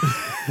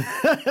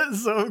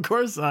 So of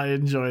course I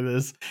enjoy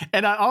this.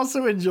 And I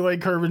also enjoy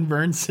Corbin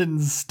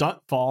Burnson's stunt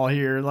fall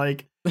here.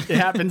 Like, it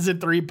happens in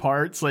 3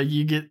 parts. Like,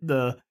 you get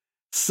the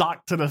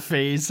sock to the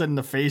face and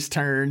the face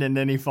turn, and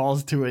then he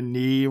falls to a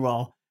knee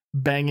while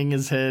banging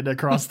his head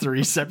across the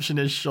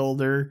receptionist's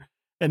shoulder,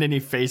 and then he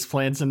face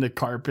plants in the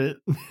carpet.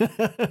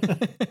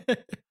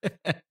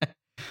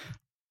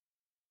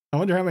 I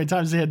wonder how many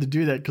times they had to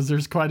do that, because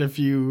there's quite a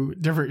few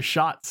different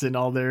shots in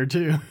all there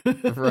too.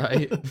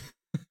 Right.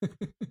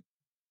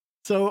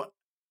 So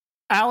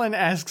Alan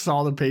asks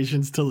all the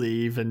patients to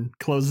leave and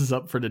closes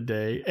up for the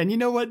day. And you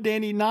know what,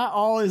 Danny? Not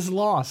all is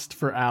lost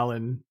for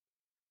Alan,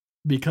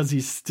 because he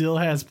still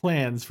has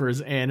plans for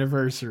his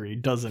anniversary,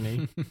 doesn't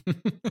he?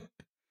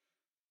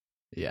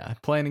 Yeah,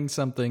 planning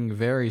something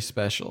very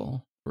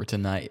special for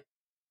tonight.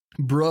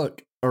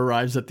 Brooke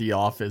arrives at the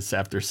office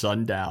after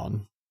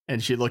sundown,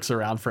 and she looks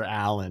around for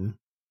Alan.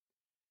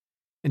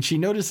 And she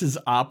notices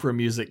opera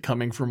music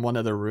coming from one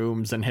of the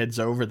rooms and heads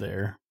over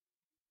there.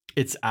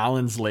 It's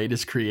Alan's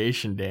latest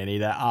creation, Danny,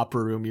 that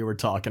opera room you were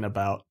talking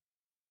about.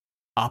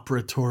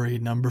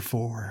 Operatory number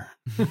 4.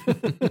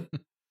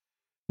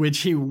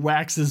 Which he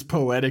waxes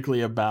poetically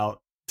about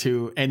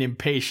to an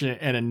impatient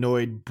and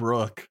annoyed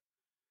Brooke.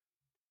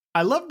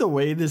 I love the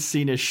way this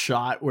scene is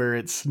shot, where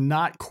it's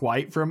not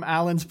quite from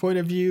Alan's point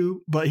of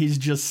view, but he's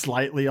just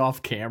slightly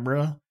off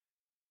camera.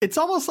 It's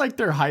almost like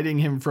they're hiding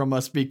him from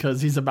us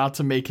because he's about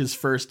to make his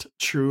first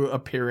true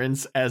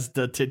appearance as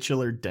the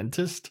titular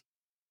dentist.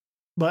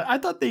 But I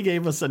thought they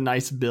gave us a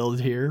nice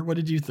build here. What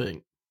did you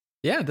think?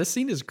 Yeah, this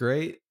scene is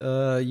great.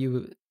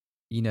 You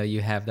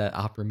you have that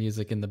opera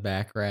music in the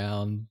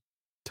background,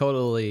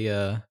 totally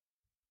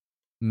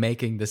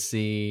making the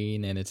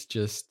scene, and it's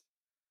just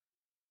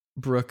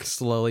Brooke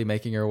slowly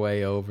making her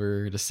way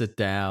over to sit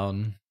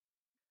down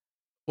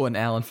when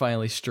Alan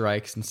finally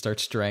strikes and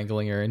starts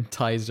strangling her and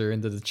ties her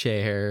into the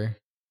chair.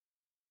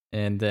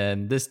 And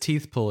then this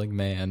teeth pulling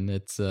man,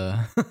 it's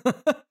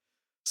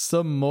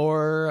some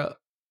more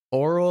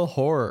oral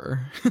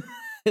horror,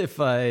 if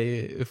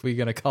we're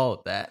gonna call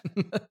it that.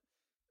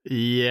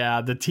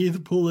 Yeah, the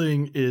teeth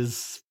pulling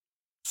is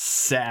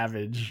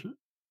savage.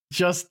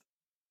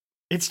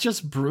 It's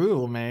just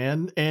brutal,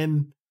 man.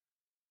 And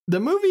the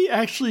movie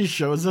actually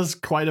shows us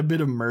quite a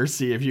bit of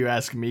mercy, if you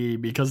ask me,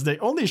 because they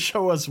only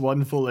show us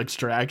one full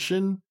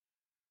extraction.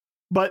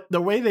 But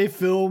the way they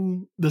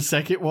film the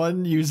second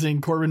one using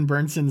Corbin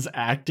Burnson's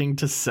acting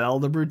to sell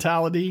the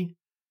brutality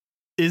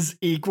is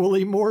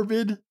equally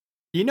morbid.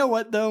 You know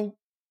what, though?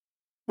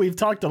 We've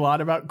talked a lot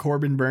about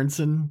Corbin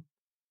Burnson,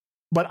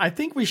 but I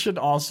think we should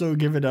also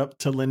give it up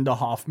to Linda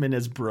Hoffman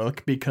as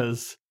Brooke,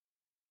 because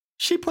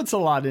she puts a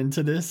lot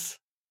into this.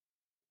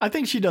 I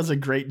think she does a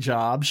great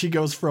job. She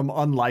goes from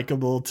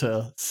unlikable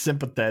to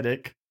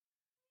sympathetic.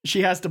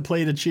 She has to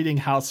play the cheating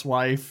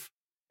housewife,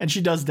 and she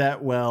does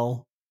that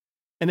well.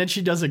 And then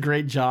she does a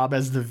great job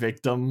as the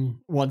victim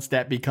once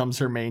that becomes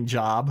her main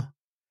job.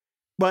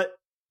 But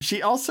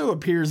she also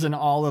appears in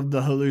all of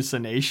the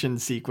hallucination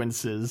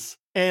sequences,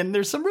 and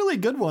there's some really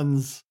good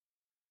ones.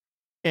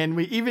 And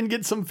we even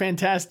get some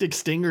fantastic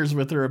stingers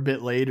with her a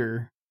bit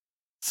later.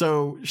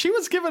 So she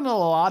was given a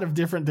lot of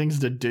different things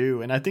to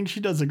do, and I think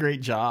she does a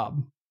great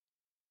job.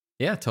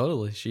 Yeah,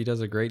 totally. She does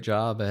a great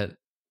job at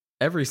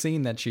every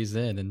scene that she's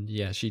in. And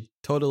yeah, she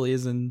totally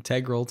is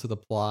integral to the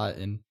plot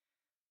and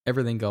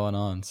everything going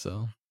on.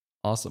 So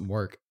awesome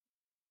work.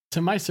 To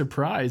my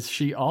surprise,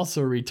 she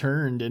also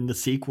returned in the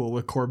sequel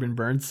with Corbin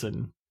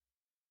Burnson.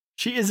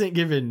 She isn't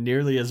given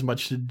nearly as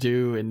much to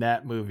do in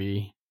that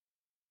movie.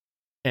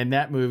 And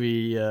that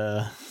movie,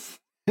 I'm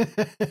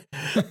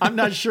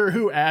not sure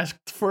who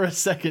asked for a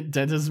second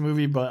dentist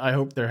movie, but I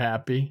hope they're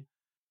happy.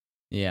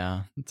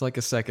 Yeah, it's like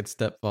a second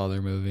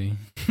Stepfather movie.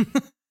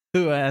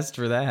 Who asked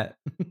for that?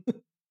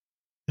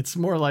 It's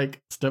more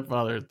like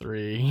Stepfather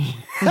 3.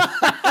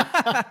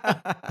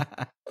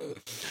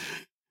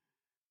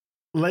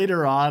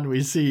 Later on,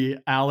 we see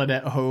Alan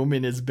at home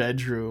in his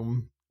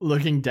bedroom,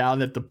 looking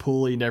down at the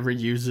pool he never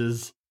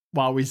uses,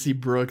 while we see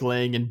Brooke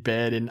laying in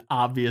bed in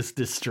obvious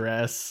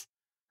distress,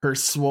 her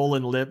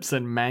swollen lips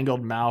and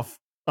mangled mouth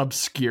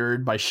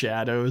obscured by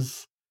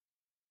shadows.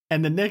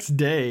 And the next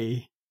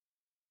day,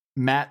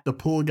 Matt, the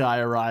pool guy,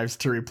 arrives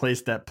to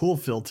replace that pool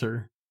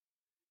filter.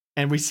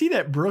 And we see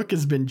that Brooke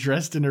has been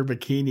dressed in her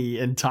bikini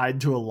and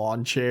tied to a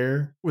lawn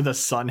chair with a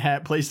sun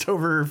hat placed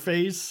over her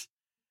face.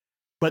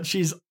 But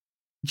she's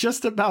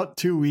just about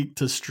too weak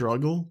to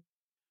struggle.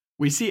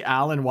 We see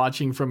Alan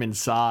watching from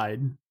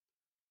inside,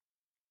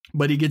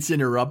 but he gets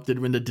interrupted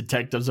when the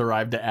detectives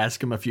arrive to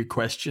ask him a few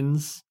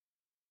questions.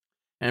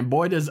 And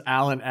boy, does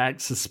Alan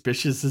act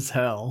suspicious as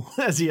hell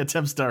as he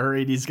attempts to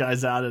hurry these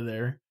guys out of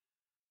there.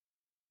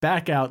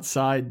 Back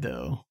outside,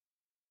 though,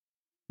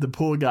 the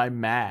pool guy,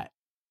 Matt,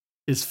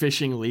 is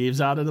fishing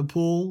leaves out of the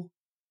pool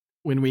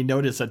when we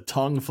notice a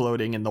tongue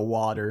floating in the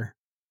water.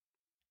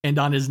 And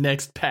on his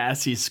next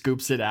pass, he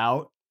scoops it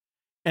out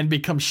and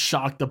becomes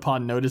shocked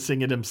upon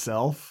noticing it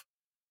himself.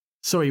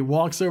 So he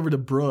walks over to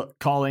Brooke,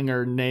 calling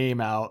her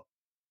name out,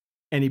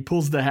 and he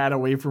pulls the hat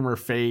away from her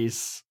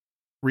face,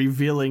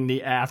 revealing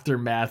the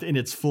aftermath in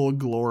its full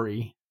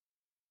glory.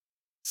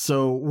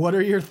 So what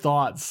are your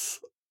thoughts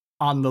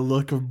on the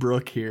look of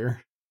Brooke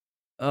here?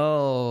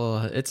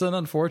 Oh, it's an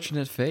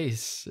unfortunate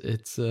face.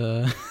 It's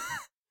No,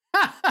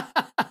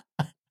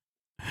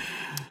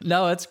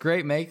 it's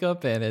great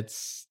makeup, and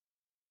it's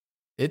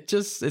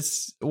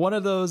one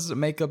of those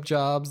makeup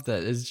jobs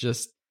that is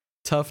just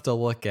tough to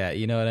look at,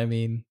 you know what I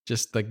mean?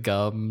 Just the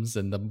gums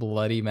and the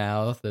bloody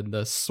mouth and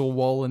the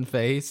swollen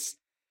face.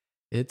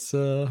 It's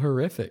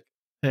horrific.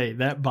 Hey,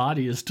 that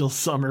body is still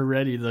summer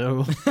ready,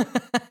 though.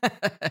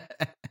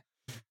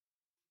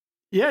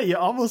 Yeah, you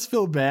almost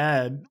feel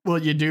bad. Well,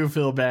 you do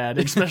feel bad,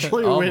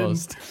 especially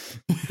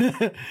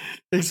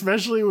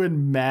especially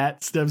when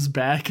Matt steps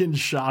back in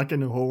shock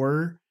and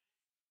horror.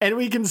 And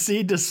we can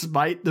see,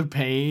 despite the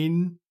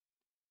pain,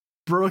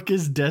 Brooke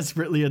is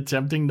desperately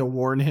attempting to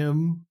warn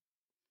him.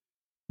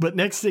 But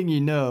next thing you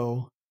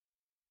know,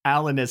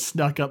 Alan has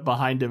snuck up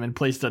behind him and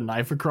placed a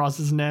knife across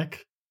his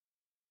neck.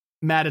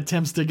 Matt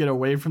attempts to get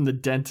away from the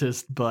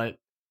dentist, but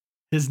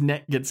his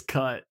neck gets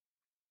cut.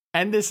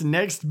 And this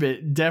next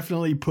bit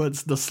definitely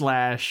puts the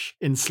slash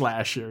in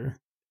slasher,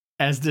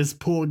 as this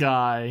pool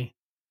guy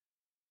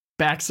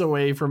backs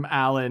away from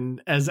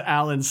Alan as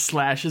Alan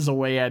slashes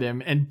away at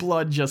him, and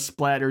blood just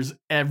splatters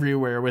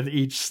everywhere with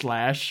each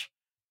slash.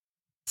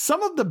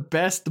 Some of the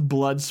best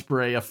blood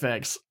spray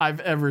effects I've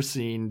ever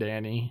seen,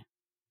 Danny.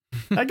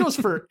 That goes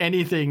for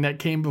anything that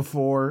came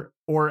before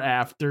or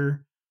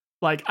after.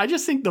 Like, I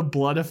just think the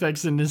blood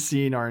effects in this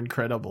scene are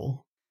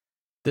incredible.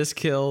 This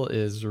kill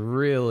is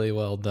really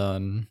well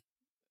done.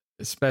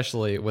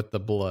 especially with the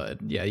blood.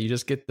 Yeah, you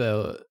just get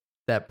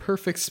that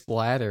perfect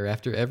splatter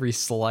after every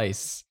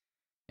slice.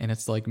 And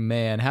it's like,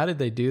 man, how did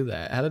they do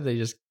that? How did they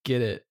just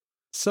get it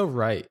so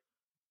right?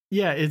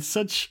 Yeah, it's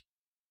such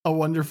a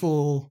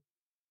wonderful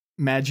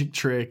magic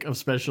trick of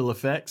special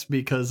effects,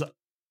 because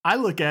I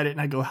look at it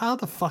and I go, how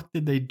the fuck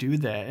did they do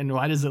that? And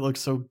why does it look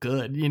so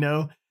good? You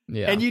know?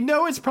 Yeah. And you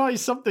know, it's probably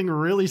something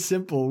really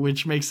simple,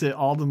 which makes it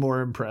all the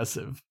more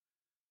impressive.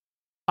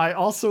 I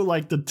also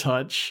like the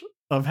touch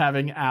of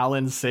having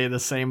Alan say the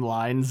same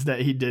lines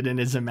that he did in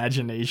his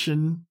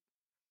imagination,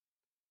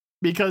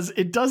 because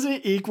it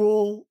doesn't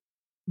equal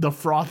the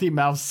frothy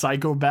mouth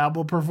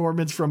psychobabble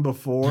performance from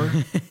before.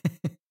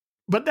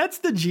 But that's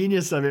the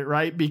genius of it,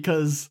 right?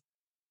 Because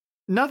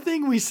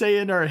nothing we say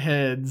in our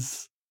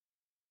heads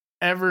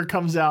ever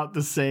comes out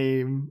the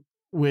same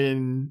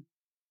when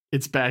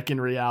it's back in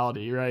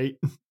reality, right?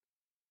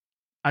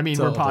 I mean,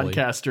 Totally. We're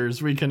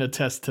podcasters. We can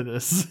attest to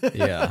this.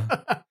 Yeah.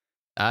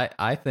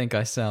 I think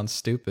I sound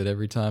stupid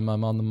every time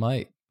I'm on the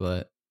mic,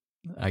 but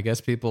I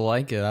guess people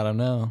like it. I don't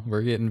know.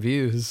 We're getting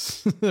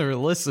views or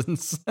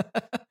listens.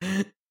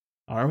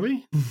 Are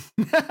we?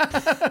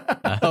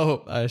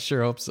 I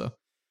sure hope so.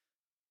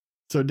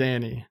 So,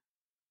 Danny,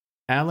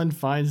 Alan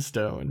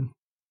Feinstone,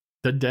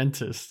 the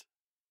dentist,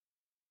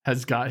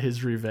 has got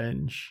his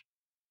revenge.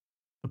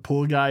 The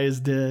pool guy is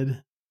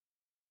dead.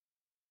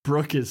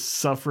 Brooke is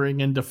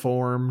suffering and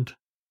deformed.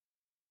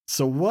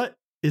 So what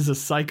is a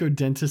psycho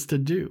dentist to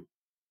do?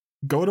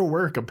 Go to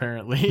work,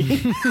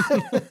 apparently.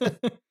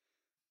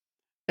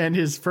 And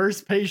his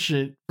first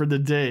patient for the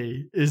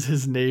day is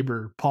his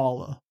neighbor,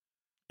 Paula.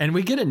 And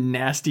we get a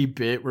nasty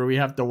bit where we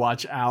have to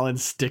watch Alan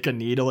stick a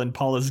needle in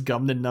Paula's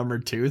gummed and number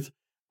tooth.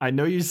 I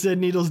know you said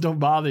needles don't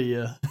bother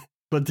you,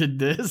 but did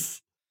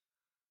this?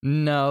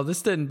 No,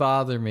 this didn't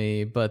bother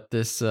me, but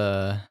this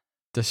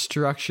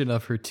destruction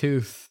of her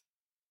tooth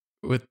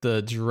with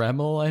the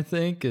Dremel, I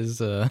think, is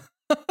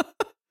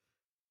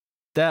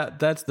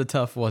that's the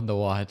tough one to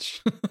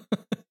watch.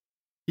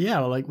 Yeah,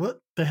 like what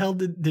the hell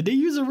did they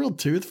use a real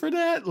tooth for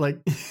that? Like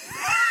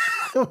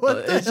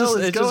what the hell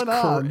is going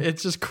on?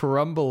 It's just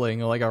crumbling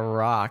like a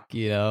rock,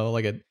 you know,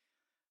 like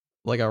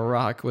a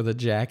rock with a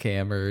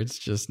jackhammer. It's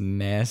just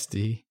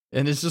nasty.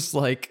 And it's just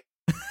like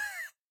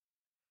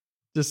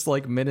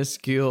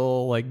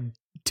minuscule like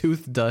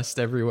tooth dust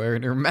everywhere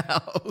in her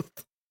mouth.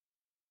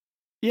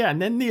 Yeah,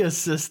 and then the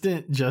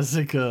assistant,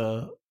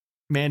 Jessica,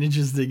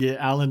 manages to get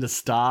Alan to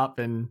stop,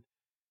 and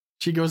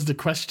she goes to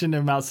question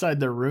him outside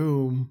the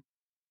room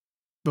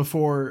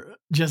before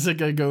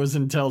Jessica goes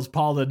and tells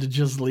Paula to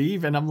just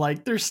leave. And I'm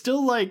like, there's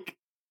still like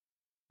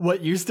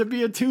what used to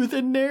be a tooth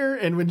in there,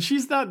 and when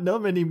she's not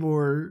numb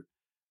anymore,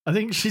 I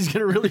think she's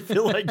gonna really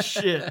feel like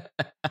shit.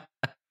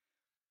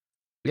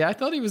 Yeah, I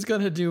thought he was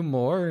gonna do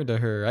more to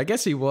her. I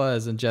guess he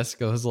was, and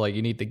Jessica was like,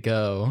 "You need to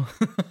go."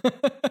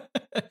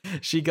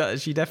 She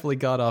definitely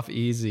got off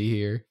easy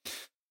here.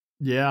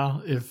 Yeah,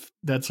 if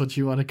that's what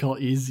you want to call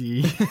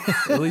easy.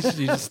 At least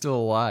she's still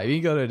alive. You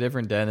can go to a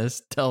different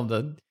dentist, tell him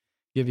to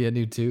give you a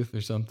new tooth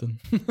or something.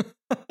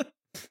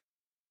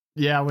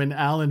 Yeah, when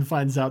Alan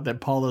finds out that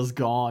Paula's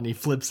gone, he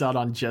flips out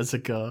on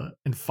Jessica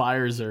and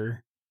fires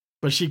her.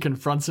 But she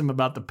confronts him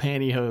about the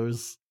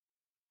pantyhose.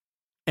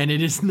 And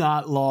it is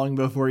not long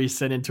before he's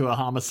sent into a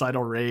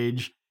homicidal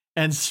rage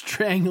and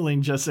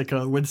strangling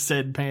Jessica with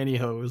said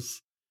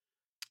pantyhose.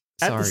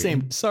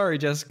 Sorry,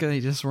 Jessica,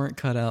 you just weren't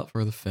cut out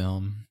for the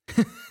film.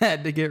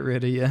 Had to get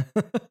rid of you.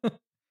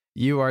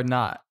 You are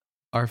not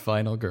our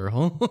final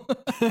girl.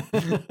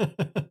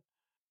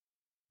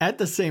 At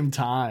the same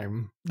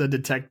time, the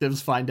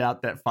detectives find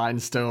out that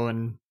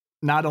Feinstone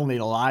not only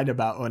lied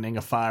about owning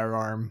a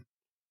firearm,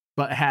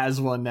 but has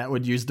one that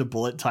would use the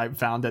bullet type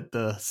found at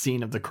the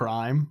scene of the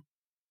crime.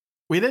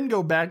 We then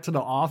go back to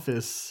the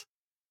office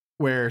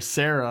where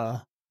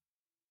Sarah,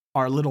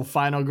 our little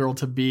final girl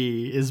to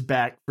be, is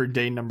back for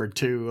day number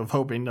 2 of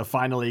hoping to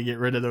finally get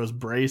rid of those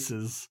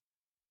braces.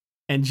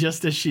 And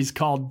just as she's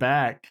called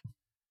back,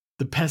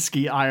 the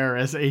pesky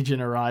IRS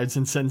agent arrives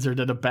and sends her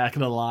to the back of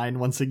the line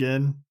once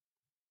again.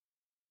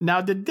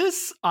 Now, did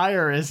this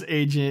IRS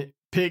agent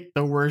pick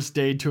the worst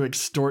day to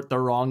extort the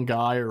wrong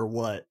guy or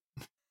what?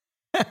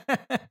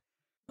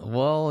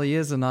 Well, he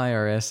is an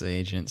IRS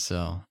agent,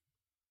 so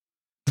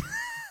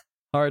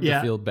hard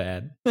to feel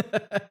bad.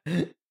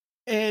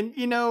 And,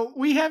 you know,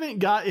 we haven't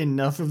got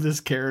enough of this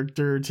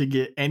character to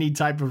get any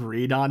type of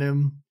read on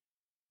him.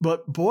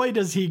 But boy,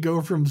 does he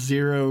go from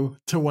 0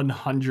 to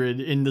 100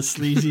 in the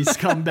sleazy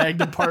scumbag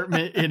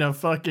department in a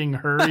fucking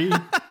hurry.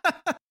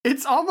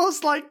 It's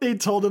almost like they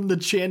told him to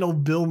channel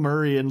Bill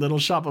Murray in Little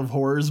Shop of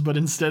Horrors, but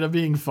instead of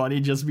being funny,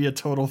 just be a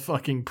total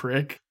fucking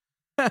prick.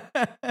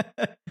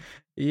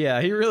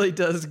 Yeah, he really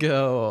does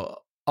go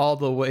all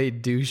the way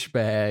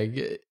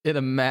douchebag in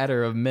a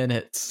matter of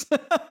minutes.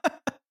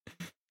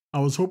 I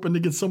was hoping to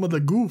get some of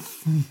the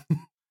goof.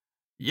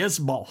 Yes,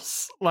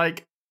 boss.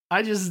 Like,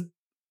 I just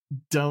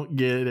don't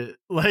get it.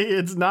 Like,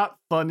 it's not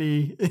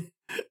funny.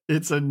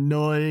 It's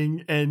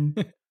annoying.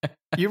 And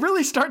you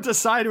really start to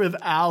side with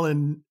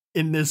Alan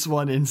in this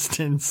one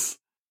instance.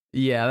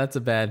 Yeah, that's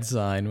a bad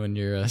sign when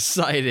you're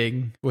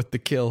siding with the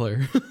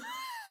killer.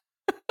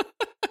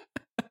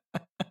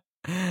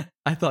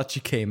 I thought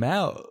you came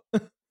out.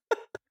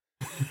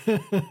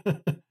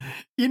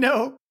 You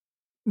know,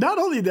 not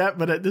only that,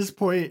 but at this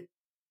point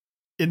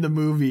in the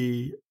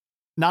movie,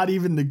 not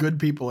even the good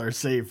people are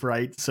safe,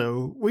 right?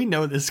 So we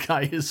know this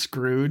guy is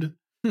screwed.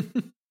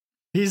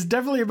 He's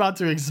definitely about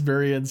to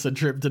experience a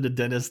trip to the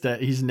dentist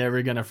that he's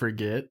never going to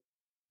forget.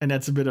 And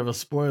that's a bit of a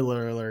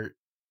spoiler alert.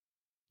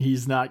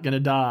 He's not going to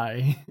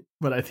die,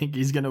 but I think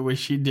he's going to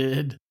wish he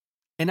did.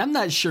 And I'm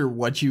not sure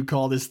what you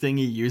call this thing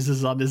he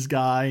uses on this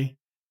guy,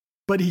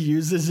 but he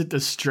uses it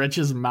to stretch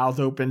his mouth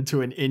open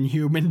to an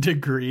inhuman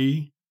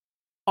degree.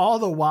 All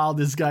the while,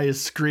 this guy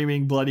is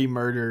screaming bloody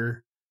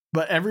murder,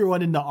 but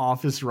everyone in the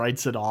office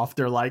writes it off.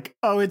 They're like,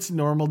 oh, it's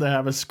normal to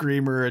have a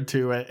screamer or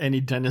two at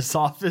any dentist's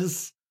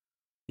office.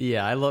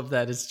 Yeah, I love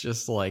that it's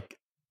just like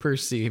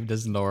perceived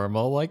as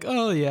normal. Like,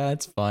 oh yeah,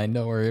 it's fine.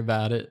 Don't worry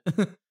about it.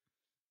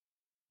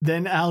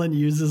 Then Alan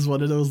uses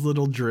one of those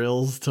little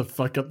drills to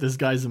fuck up this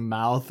guy's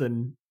mouth,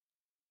 and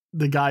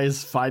the guy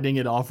is fighting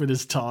it off with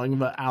his tongue,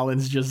 but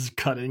Alan's just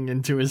cutting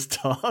into his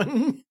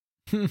tongue.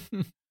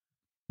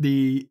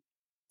 The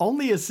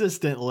only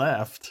assistant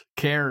left,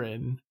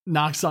 Karen,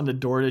 knocks on the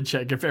door to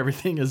check if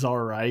everything is all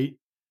right.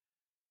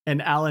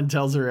 And Alan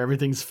tells her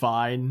everything's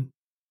fine.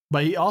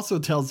 But he also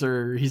tells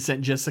her he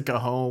sent Jessica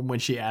home when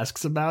she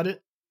asks about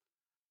it.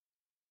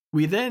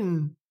 We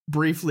then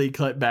briefly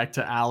cut back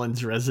to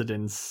Alan's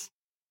residence.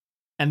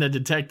 And the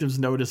detectives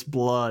notice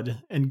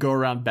blood and go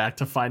around back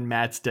to find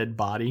Matt's dead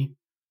body.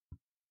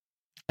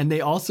 And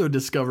they also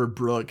discover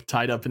Brooke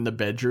tied up in the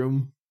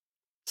bedroom.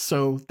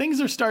 So things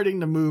are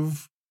starting to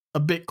move a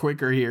bit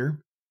quicker here.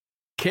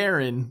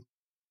 Karen,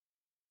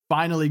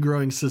 finally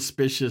growing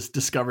suspicious,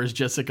 discovers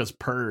Jessica's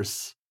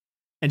purse.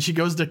 And she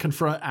goes to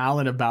confront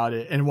Alan about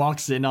it and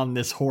walks in on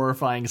this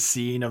horrifying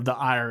scene of the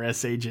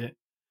IRS agent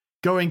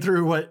going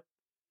through what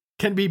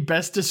can be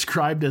best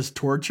described as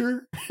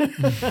torture.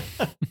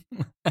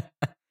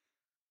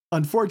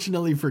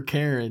 Unfortunately for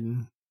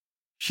Karen,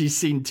 she's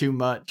seen too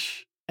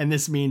much, and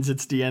this means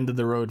it's the end of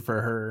the road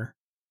for her.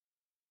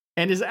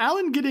 And is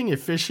Alan getting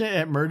efficient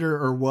at murder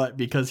or what?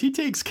 Because he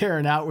takes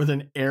Karen out with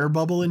an air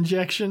bubble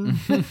injection.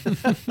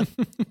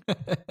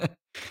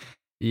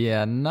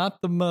 Yeah,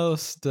 not the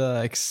most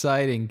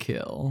exciting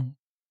kill,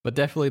 but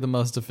definitely the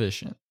most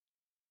efficient.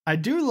 I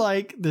do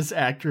like this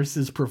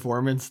actress's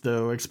performance,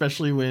 though,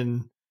 especially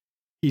when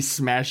he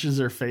smashes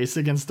her face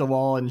against the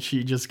wall and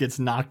she just gets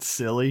knocked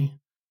silly.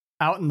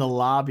 Out in the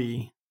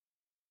lobby,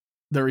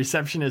 the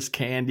receptionist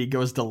Candy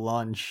goes to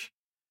lunch,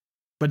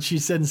 but she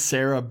sends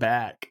Sarah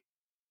back.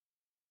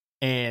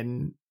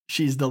 And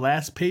she's the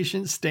last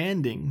patient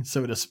standing,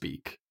 so to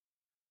speak.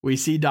 We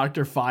see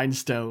Dr.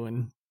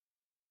 Feinstone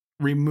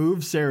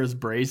remove Sarah's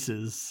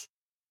braces,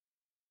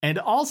 and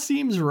all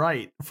seems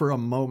right for a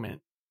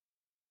moment.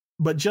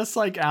 But just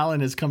like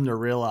Alan has come to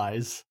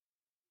realize,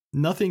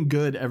 nothing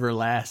good ever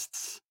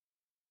lasts.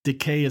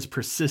 Decay is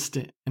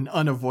persistent and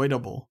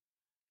unavoidable,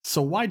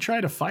 so why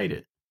try to fight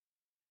it?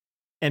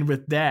 And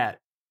with that,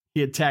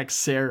 he attacks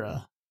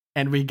Sarah,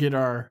 and we get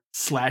our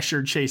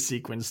slasher chase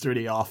sequence through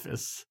the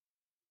office.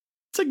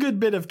 It's a good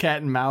bit of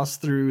cat and mouse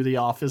through the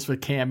office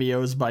with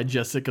cameos by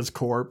Jessica's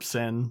corpse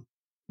and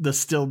the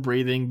still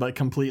breathing but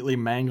completely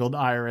mangled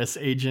IRS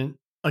agent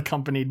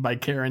accompanied by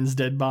Karen's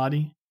dead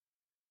body.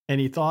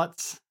 Any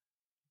thoughts?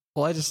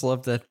 Well, I just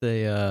love that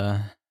they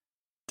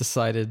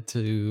decided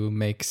to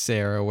make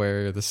Sarah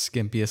wear the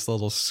skimpiest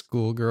little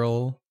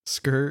schoolgirl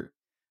skirt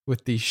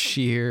with these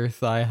sheer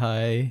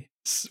thigh-high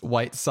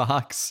white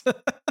socks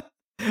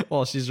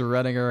while she's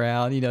running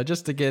around, you know,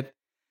 just to get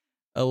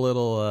a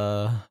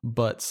little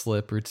butt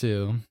slip or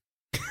two.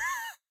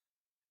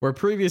 Where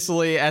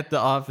previously at the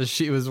office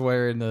she was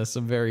wearing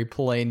some very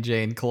plain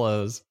Jane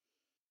clothes.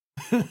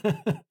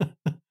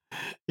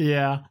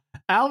 Yeah.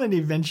 Alan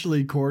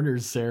eventually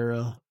corners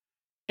Sarah,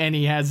 and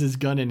he has his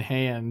gun in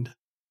hand.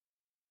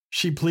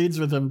 She pleads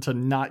with him to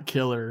not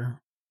kill her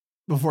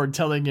before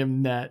telling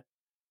him that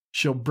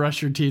she'll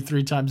brush her teeth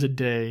 3 times a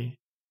day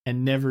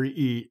and never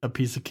eat a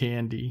piece of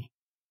candy.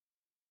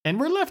 And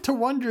we're left to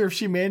wonder if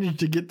she managed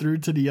to get through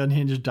to the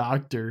unhinged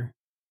doctor.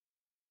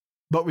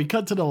 But we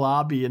cut to the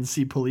lobby and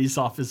see police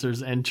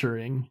officers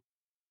entering.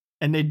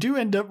 And they do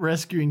end up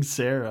rescuing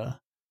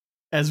Sarah,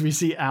 as we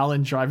see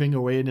Alan driving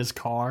away in his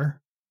car.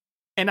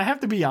 And I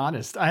have to be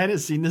honest, I hadn't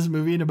seen this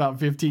movie in about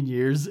 15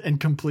 years and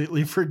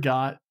completely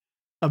forgot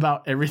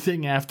about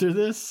everything after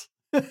this.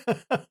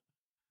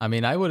 I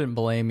mean, I wouldn't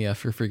blame you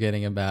for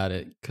forgetting about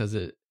it, because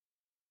it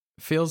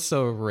feels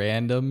so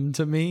random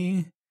to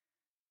me.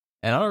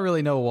 And I don't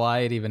really know why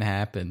it even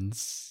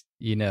happens.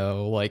 You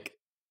know, like,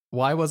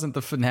 why wasn't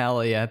the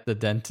finale at the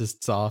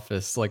dentist's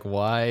office? Like,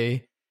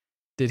 why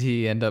did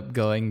he end up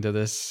going to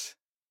this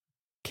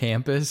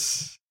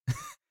campus?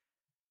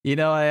 You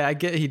know, I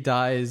get he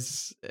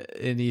dies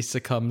and he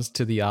succumbs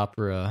to the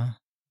opera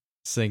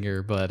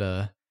singer, but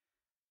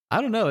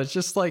I don't know. It's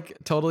just like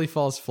totally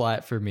falls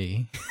flat for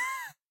me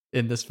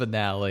in this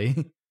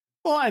finale.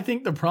 Well, I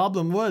think the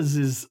problem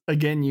is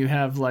again, you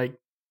have like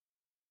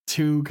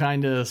two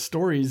kind of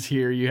stories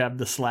here. You have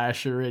the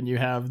slasher and you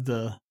have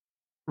the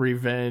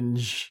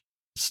revenge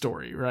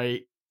story,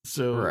 right?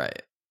 So,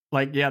 Right.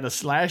 like, yeah, the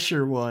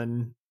slasher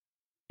one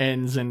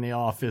ends in the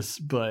office,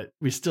 but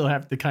we still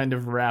have to kind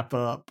of wrap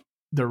up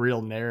the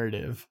real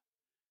narrative.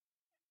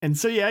 And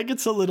so, yeah, it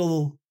gets a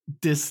little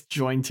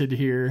disjointed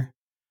here.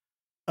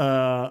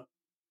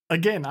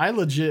 Again, I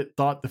legit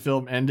thought the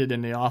film ended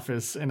in the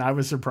office, and I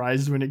was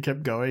surprised when it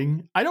kept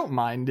going. I don't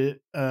mind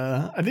it.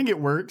 I think it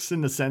works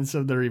in the sense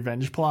of the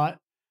revenge plot,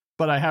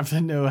 but I have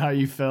to know how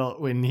you felt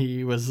when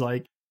he was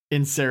like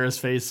in Sarah's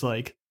face,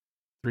 like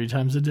 3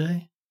 times a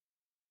day,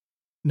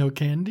 no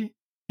candy,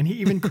 and he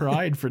even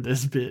cried for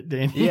this bit,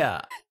 Danny.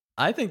 Yeah,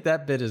 I think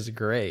that bit is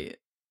great.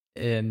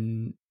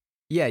 And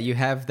yeah, you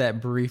have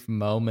that brief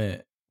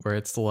moment where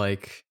it's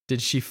like,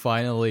 did she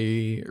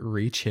finally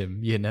reach him,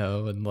 you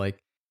know, and like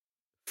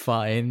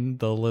find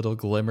the little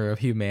glimmer of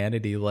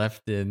humanity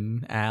left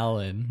in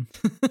Alan?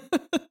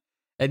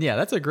 And yeah,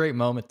 that's a great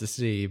moment to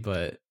see.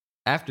 But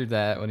after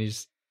that, when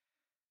he's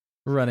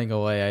running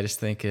away, I just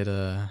think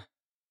I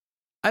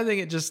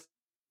think it just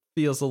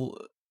feels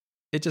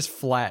it just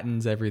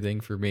flattens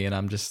everything for me, and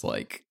I'm just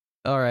like,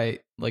 all right,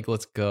 like,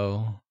 let's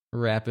go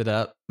wrap it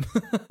up.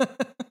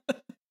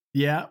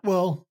 Yeah,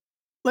 well,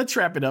 let's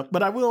wrap it up.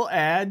 But I will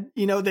add,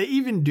 you know, they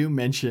even do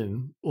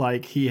mention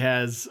like he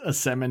has a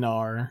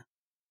seminar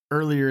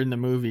earlier in the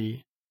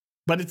movie,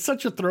 but it's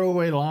such a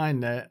throwaway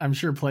line that I'm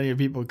sure plenty of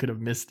people could have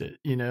missed it,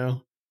 you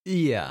know?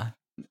 Yeah,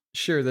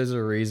 sure, there's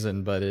a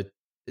reason, but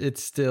it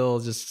still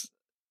just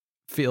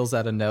feels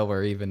out of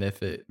nowhere, even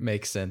if it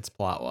makes sense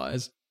plot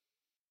wise.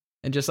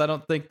 And just, I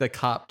don't think the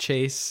cop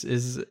chase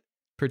is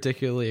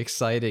particularly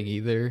exciting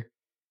either.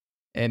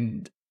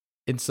 And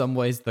in some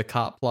ways, the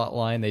cop plot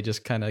line, they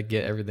just kind of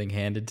get everything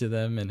handed to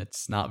them, and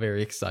it's not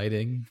very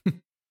exciting.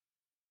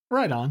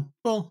 Right on.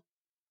 Well,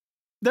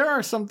 there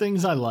are some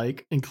things I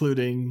like,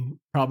 including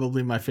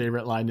probably my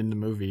favorite line in the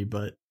movie,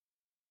 but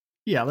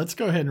yeah, let's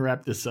go ahead and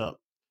wrap this up.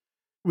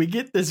 We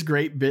get this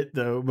great bit,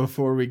 though,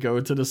 before we go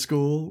to the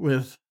school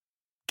with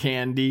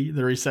Candy,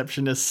 the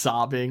receptionist,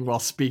 sobbing while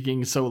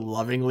speaking so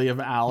lovingly of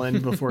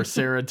Alan before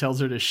Sarah tells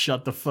her to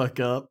shut the fuck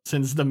up,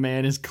 since the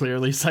man is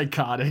clearly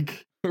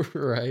psychotic.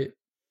 Right.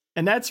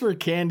 And that's where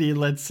Candy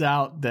lets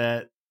out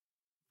that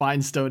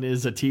Feinstone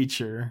is a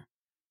teacher.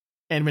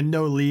 And with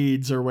no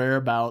leads or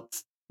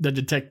whereabouts, the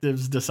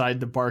detectives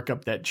decide to bark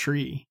up that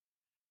tree.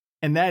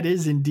 And that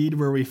is indeed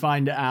where we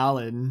find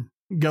Alan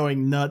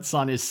going nuts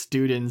on his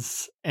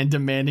students and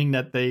demanding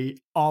that they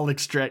all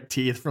extract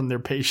teeth from their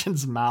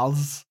patients'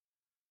 mouths.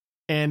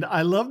 And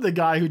I love the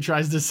guy who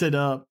tries to sit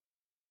up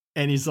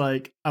and he's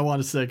like, I want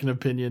a second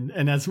opinion.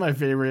 And that's my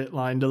favorite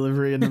line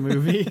delivery in the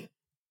movie.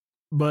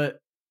 But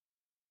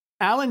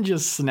Alan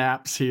just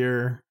snaps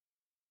here,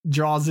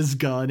 draws his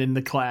gun in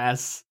the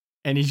class,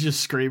 and he's just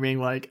screaming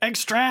like,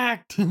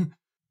 extract!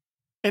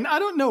 And I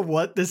don't know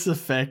what this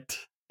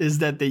effect is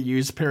that they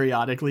use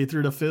periodically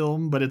through the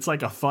film, but it's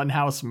like a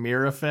funhouse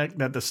mirror effect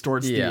that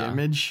distorts the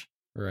image.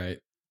 Right.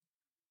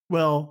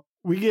 Well,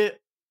 we get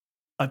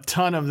a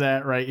ton of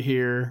that right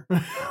here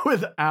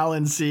with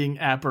Alan seeing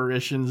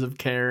apparitions of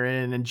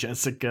Karen and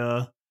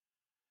Jessica.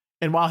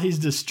 And while he's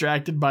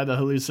distracted by the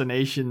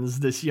hallucinations,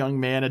 this young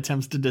man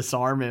attempts to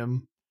disarm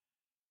him.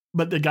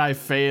 But the guy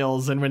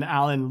fails, and when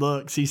Alan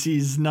looks, he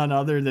sees none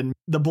other than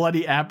the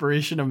bloody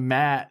apparition of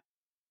Matt,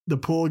 the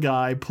pool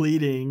guy,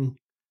 pleading.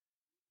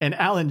 And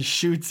Alan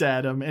shoots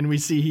at him, and we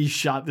see he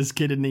shot this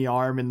kid in the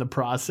arm in the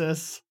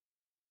process.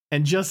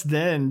 And just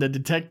then, the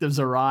detectives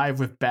arrive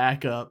with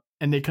backup,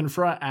 and they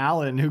confront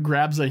Alan, who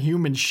grabs a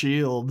human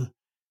shield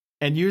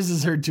and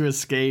uses her to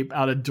escape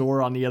out a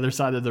door on the other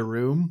side of the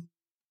room.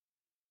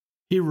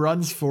 He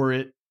runs for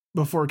it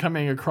before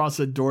coming across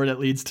a door that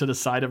leads to the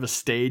side of a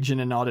stage in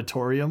an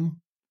auditorium.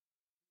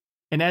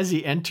 And as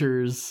he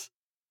enters,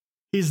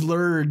 he's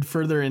lured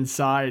further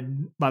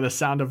inside by the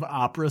sound of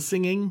opera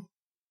singing.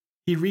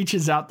 He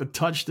reaches out to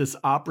touch this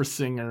opera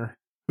singer,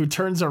 who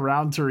turns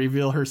around to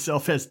reveal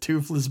herself as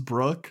Toothless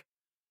Brooke.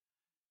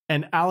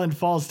 And Alan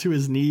falls to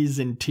his knees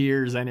in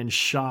tears and in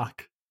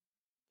shock.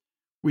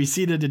 We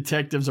see the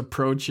detectives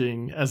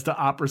approaching as the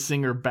opera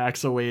singer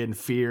backs away in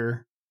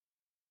fear.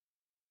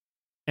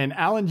 And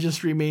Alan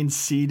just remains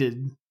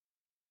seated,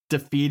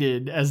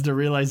 defeated, as the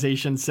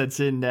realization sets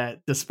in that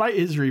despite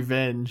his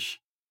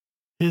revenge,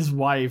 his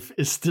wife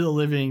is still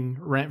living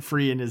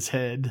rent-free in his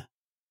head.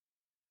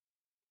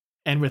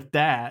 And with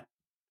that,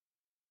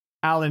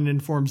 Alan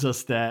informs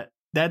us that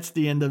that's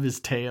the end of his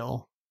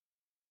tale.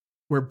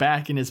 We're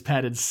back in his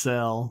padded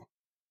cell.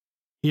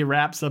 He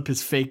wraps up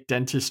his fake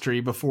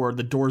dentistry before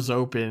the doors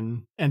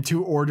open and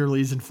 2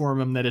 orderlies inform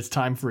him that it's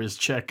time for his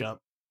checkup.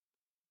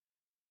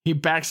 He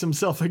backs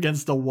himself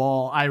against the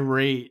wall,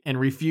 irate and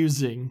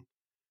refusing,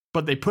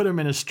 but they put him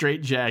in a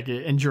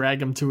straitjacket and drag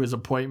him to his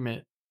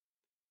appointment.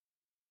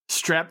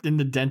 Strapped in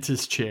the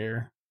dentist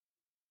chair,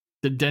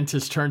 the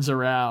dentist turns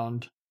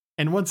around,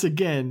 and once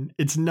again,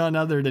 it's none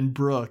other than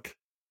Brooke.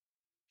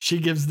 She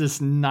gives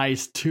this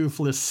nice,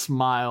 toothless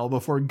smile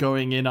before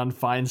going in on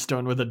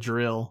Feinstone with a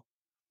drill.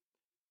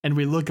 and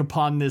we look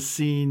upon this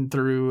scene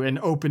through an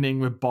opening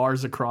with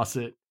bars across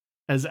it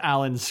as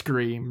Alan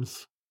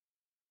screams.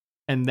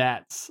 And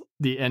that's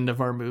the end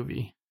of our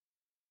movie.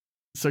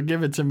 So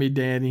give it to me,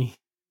 Danny.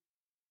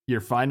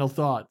 Your final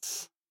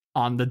thoughts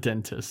on The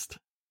Dentist.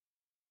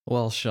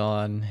 Well,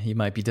 Sean, you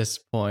might be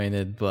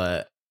disappointed,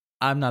 but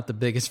I'm not the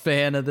biggest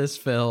fan of this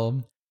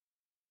film.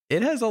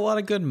 It has a lot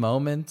of good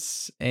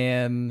moments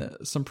and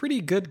some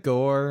pretty good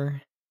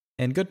gore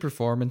and good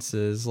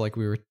performances, like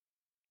we were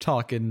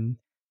talking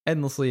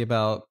endlessly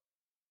about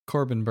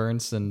Corbin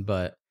Burnson,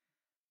 but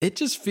it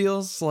just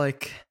feels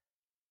like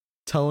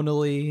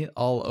tonally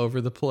all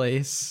over the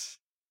place,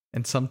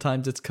 and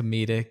sometimes it's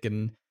comedic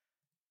and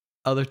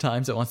other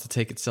times it wants to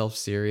take itself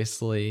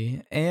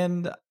seriously,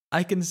 and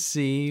I can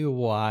see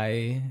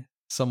why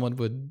someone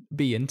would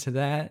be into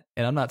that,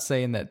 and I'm not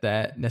saying that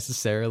that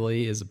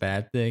necessarily is a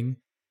bad thing,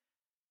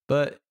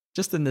 but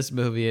just in this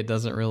movie it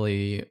doesn't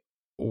really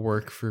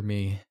work for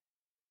me.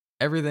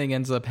 Everything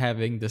ends up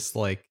having this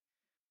like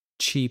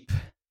cheap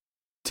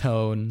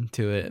tone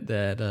to it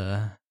that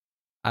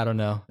I don't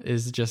know,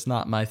 is just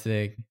not my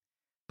thing.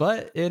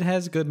 But it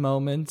has good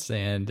moments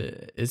and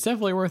it's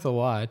definitely worth a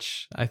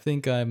watch. I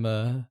think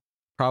I'm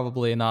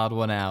probably an odd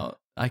one out.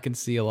 I can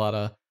see a lot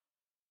of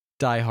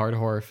diehard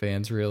horror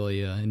fans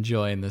really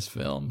enjoying this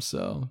film.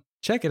 So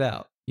check it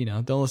out. You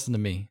know, don't listen to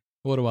me.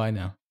 What do I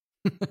know?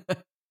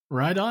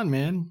 Right on,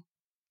 man.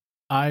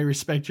 I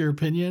respect your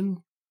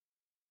opinion.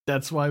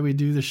 That's why we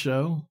do the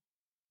show.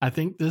 I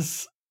think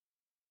this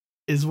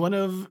is one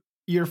of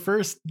your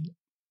first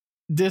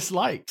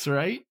dislikes,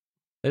 right?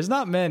 There's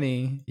not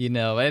many, you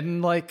know,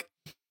 and like,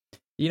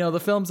 you know, the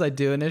films I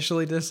do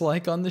initially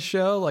dislike on the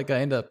show, like I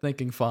end up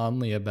thinking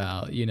fondly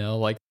about, you know,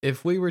 like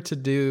if we were to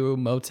do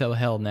Motel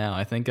Hell now,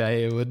 I think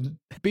I would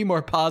be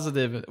more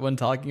positive when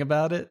talking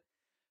about it.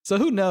 So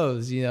who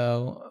knows, you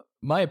know,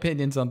 my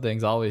opinions on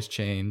things always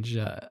change.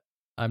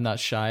 I'm not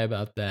shy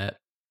about that,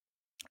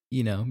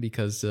 you know,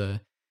 because you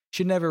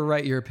should never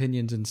write your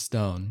opinions in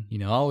stone, you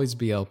know, always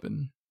be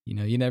open. You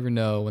know, you never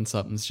know when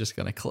something's just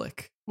going to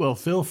click. Well,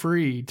 feel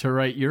free to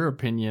write your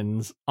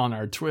opinions on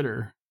our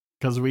Twitter,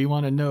 because we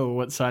want to know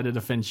what side of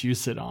the fence you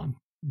sit on.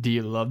 Do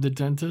you love The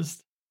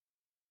Dentist?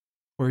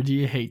 Or do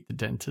you hate The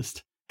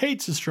Dentist?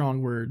 Hate's a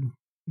strong word,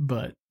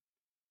 but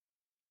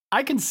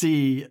I can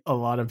see a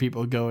lot of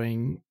people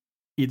going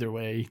either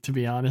way, to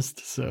be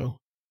honest. So,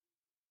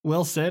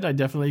 well said. I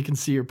definitely can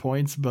see your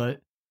points, but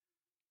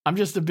I'm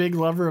just a big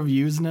lover of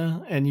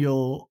Yuzna, and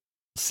you'll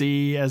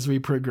see as we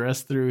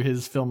progress through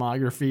his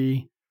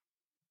filmography,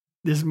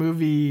 this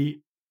movie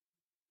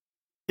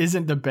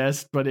isn't the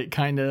best, but it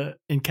kind of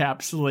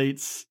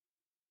encapsulates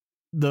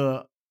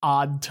the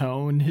odd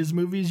tone his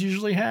movies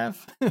usually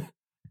have.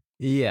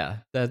 Yeah,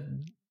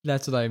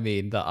 that's what I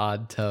mean, the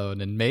odd tone.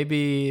 And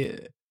maybe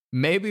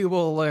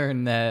we'll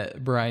learn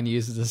that Brian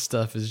uses this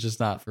stuff is just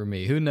not for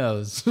me. Who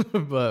knows?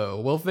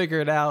 But we'll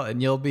figure it out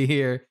and you'll be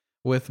here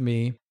with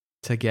me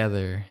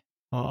together.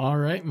 Well, all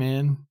right,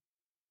 man.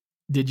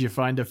 Did you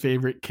find a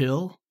favorite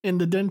kill in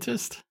The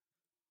Dentist?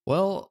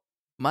 Well,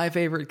 my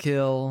favorite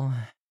kill,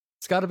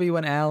 it's got to be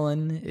when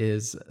Alan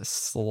is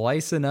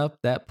slicing up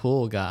that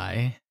pool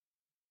guy.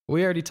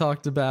 We already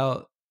talked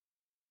about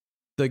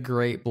the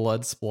great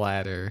blood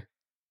splatter,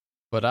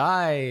 but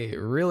I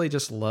really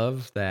just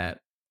love that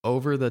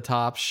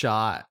over-the-top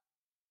shot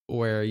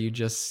where you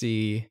just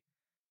see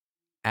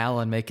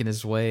Alan making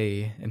his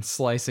way and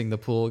slicing the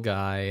pool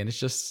guy, and it's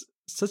just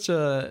such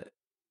a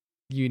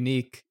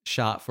unique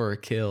shot for a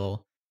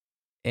kill.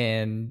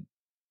 And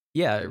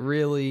yeah, it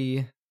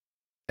really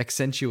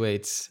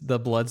accentuates the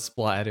blood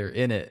splatter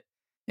in it,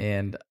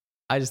 and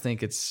I just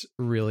think it's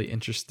really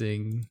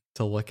interesting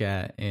to look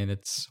at, and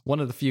it's one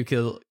of the few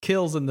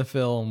kills in the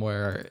film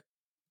where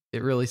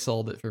it really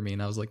sold it for me,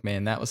 and I was like,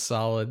 man, that was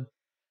solid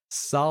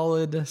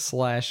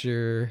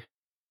slasher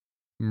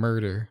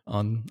murder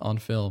on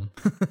film.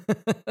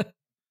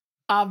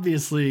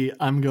 Obviously,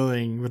 I'm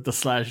going with the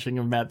slashing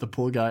of Matt the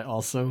Pool Guy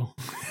also.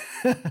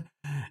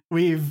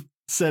 We've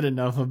said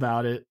enough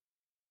about it.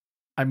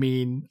 I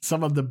mean,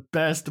 some of the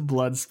best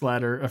blood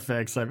splatter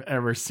effects I've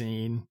ever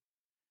seen.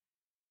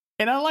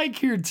 And I like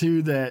here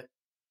too that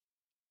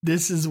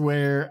this is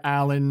where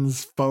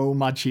Alan's faux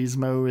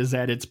machismo is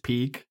at its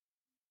peak.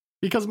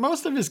 Because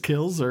most of his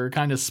kills are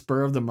kind of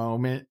spur of the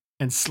moment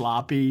and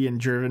sloppy and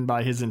driven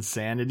by his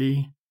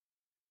insanity.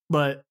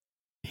 But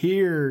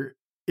here,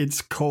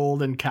 it's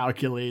cold and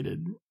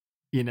calculated,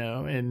 you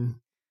know, and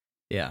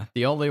yeah,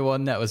 the only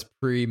one that was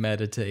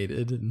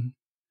premeditated and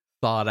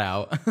thought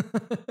out.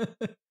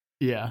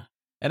 yeah.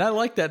 And I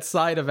like that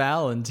side of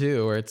Alan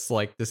too, where it's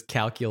like this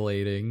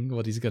calculating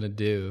what he's gonna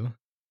do.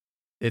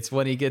 It's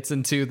when he gets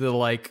into the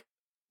like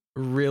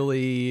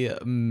really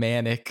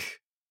manic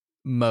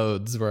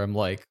modes where I'm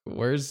like,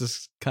 where's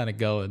this kind of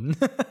going?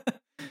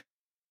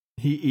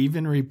 He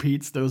even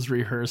repeats those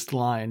rehearsed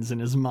lines in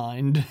his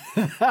mind.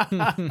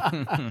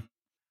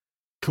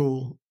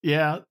 Cool.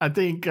 Yeah, I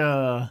think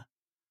the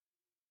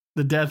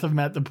death of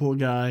Matt the Pool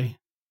Guy,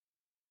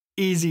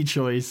 easy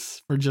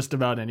choice for just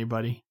about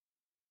anybody.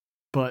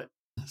 But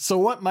So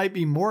what might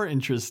be more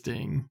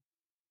interesting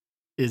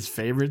is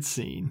favorite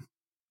scene.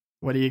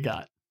 What do you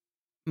got?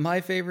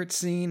 My favorite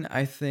scene,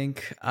 I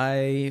think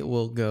I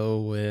will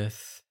go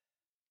with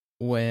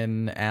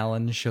when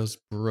Alan shows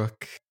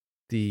Brooke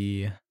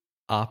the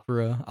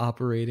opera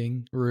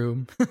operating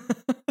room.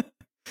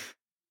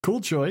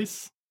 Cool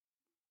choice.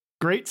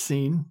 Great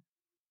scene.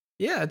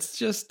 Yeah,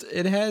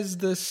 it has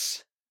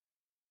this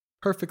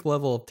perfect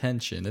level of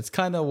tension. It's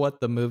kind of what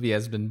the movie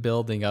has been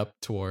building up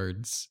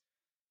towards,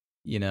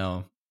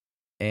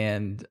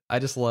 and I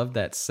just love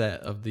that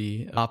set of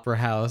the opera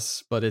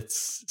house, but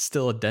it's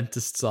still a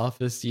dentist's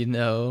office,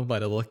 by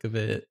the look of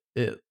it.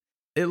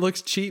 It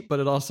looks cheap, but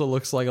it also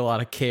looks like a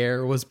lot of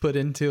care was put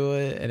into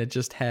it, and it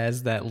just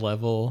has that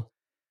level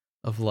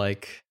of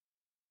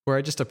where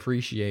I just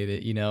appreciate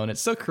it, and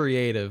it's so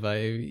creative.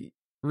 I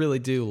really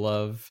do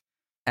love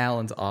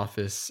Alan's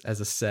office as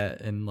a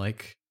set and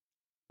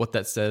what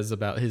that says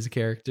about his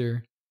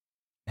character,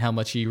 how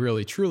much he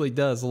really truly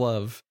does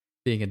love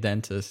being a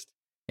dentist.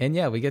 And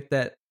yeah, we get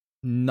that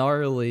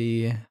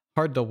gnarly,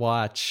 hard to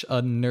watch,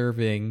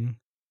 unnerving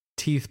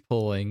teeth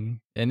pulling.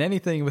 And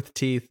anything with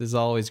teeth is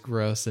always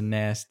gross and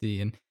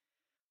nasty and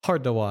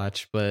hard to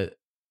watch, but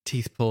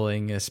teeth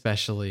pulling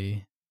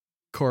especially.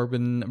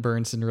 Corbin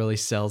Bernsen really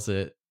sells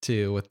it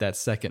too with that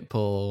second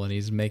pull when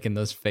he's making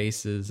those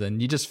faces,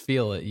 and you just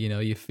feel it,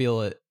 you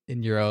feel it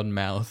in your own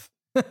mouth.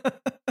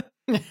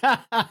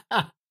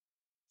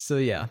 So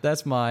yeah,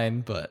 that's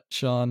mine. But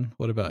Sean,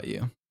 what about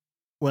you?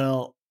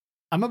 Well,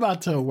 I'm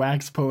about to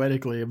wax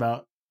poetically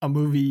about a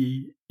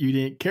movie you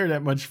didn't care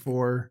that much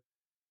for.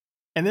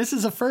 And this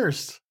is a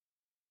first.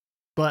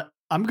 But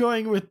I'm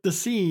going with the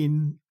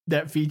scene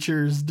that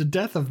features the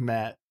death of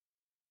Matt,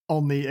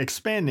 only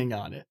expanding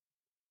on it.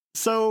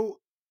 So,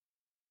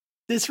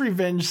 this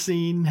revenge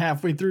scene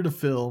halfway through the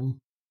film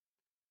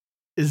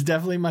is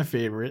definitely my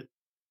favorite.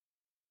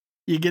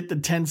 You get the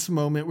tense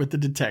moment with the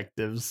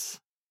detectives.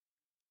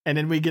 And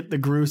then we get the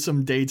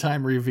gruesome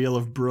daytime reveal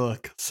of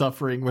Brooke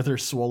suffering with her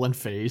swollen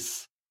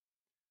face,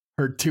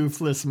 her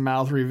toothless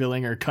mouth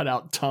revealing her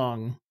cut-out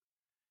tongue.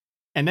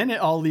 And then it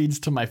all leads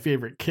to my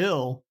favorite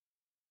kill.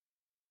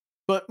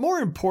 But more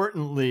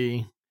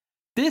importantly,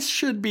 this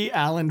should be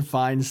Alan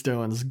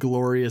Finestone's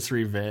glorious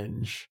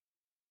revenge.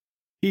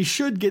 He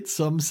should get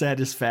some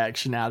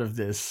satisfaction out of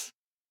this.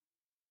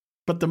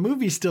 But the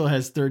movie still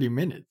has 30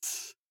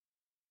 minutes.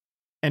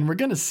 And we're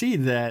going to see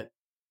that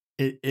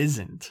it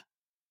isn't.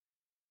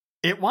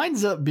 It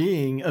winds up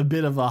being a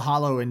bit of a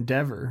hollow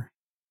endeavor.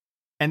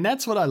 And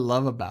that's what I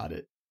love about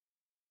it.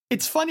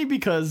 It's funny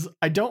because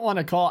I don't want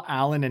to call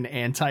Alan an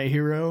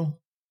anti-hero,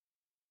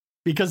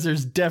 because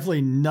there's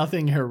definitely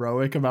nothing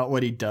heroic about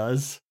what he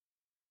does.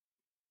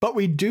 But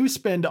we do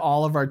spend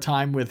all of our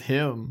time with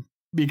him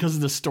because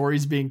the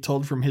story's being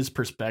told from his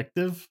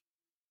perspective.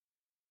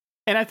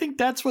 And I think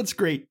that's what's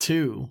great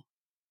too,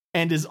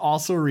 and is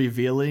also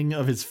revealing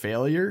of his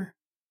failure.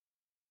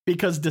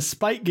 Because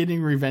despite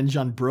getting revenge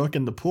on Brooke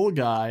and the pool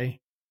guy,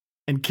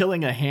 and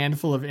killing a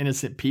handful of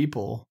innocent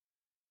people,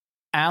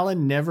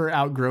 Alan never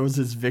outgrows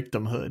his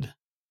victimhood.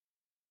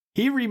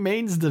 He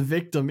remains the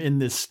victim in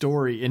this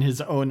story in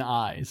his own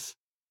eyes.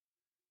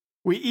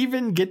 We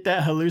even get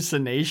that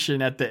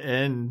hallucination at the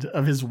end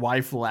of his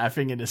wife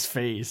laughing in his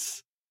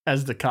face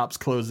as the cops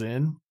close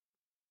in.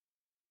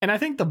 And I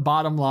think the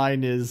bottom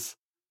line is,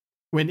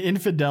 when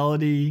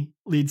infidelity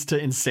leads to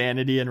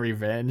insanity and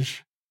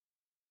revenge,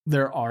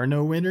 there are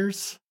no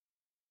winners.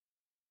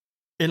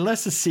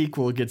 Unless a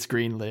sequel gets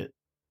greenlit.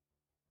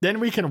 Then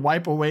we can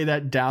wipe away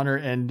that downer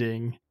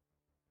ending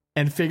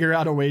and figure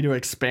out a way to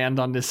expand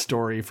on this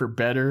story for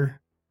better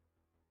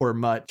or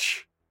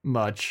much,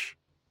 much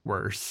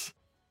worse.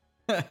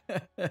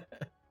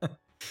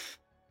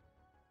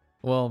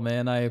 Well,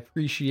 man, I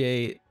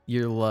appreciate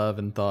your love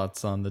and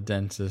thoughts on The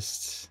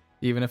Dentist.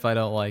 Even if I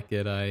don't like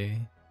it,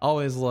 I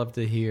always love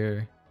to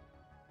hear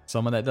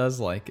someone that does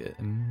like it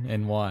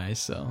and why.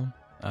 So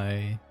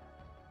I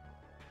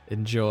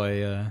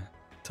enjoy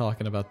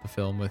talking about the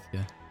film with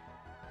you.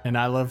 And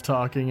I love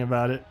talking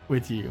about it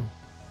with you.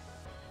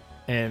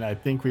 And I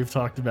think we've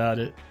talked about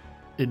it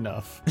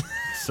enough.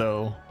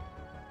 So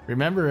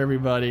remember,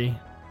 everybody,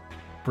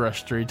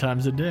 brush 3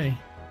 times a day.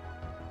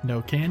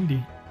 No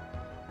candy.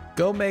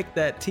 Go make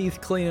that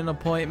teeth cleaning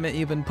appointment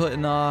you've been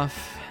putting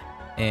off.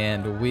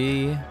 And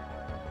we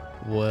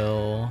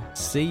will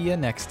see you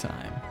next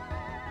time.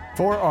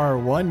 For our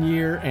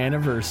 1-year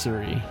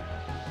anniversary.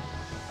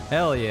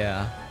 Hell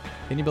yeah.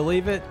 Can you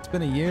believe it? It's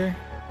been a year.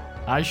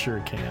 I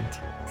sure can't.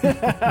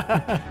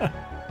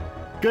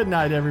 Good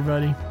night,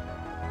 everybody.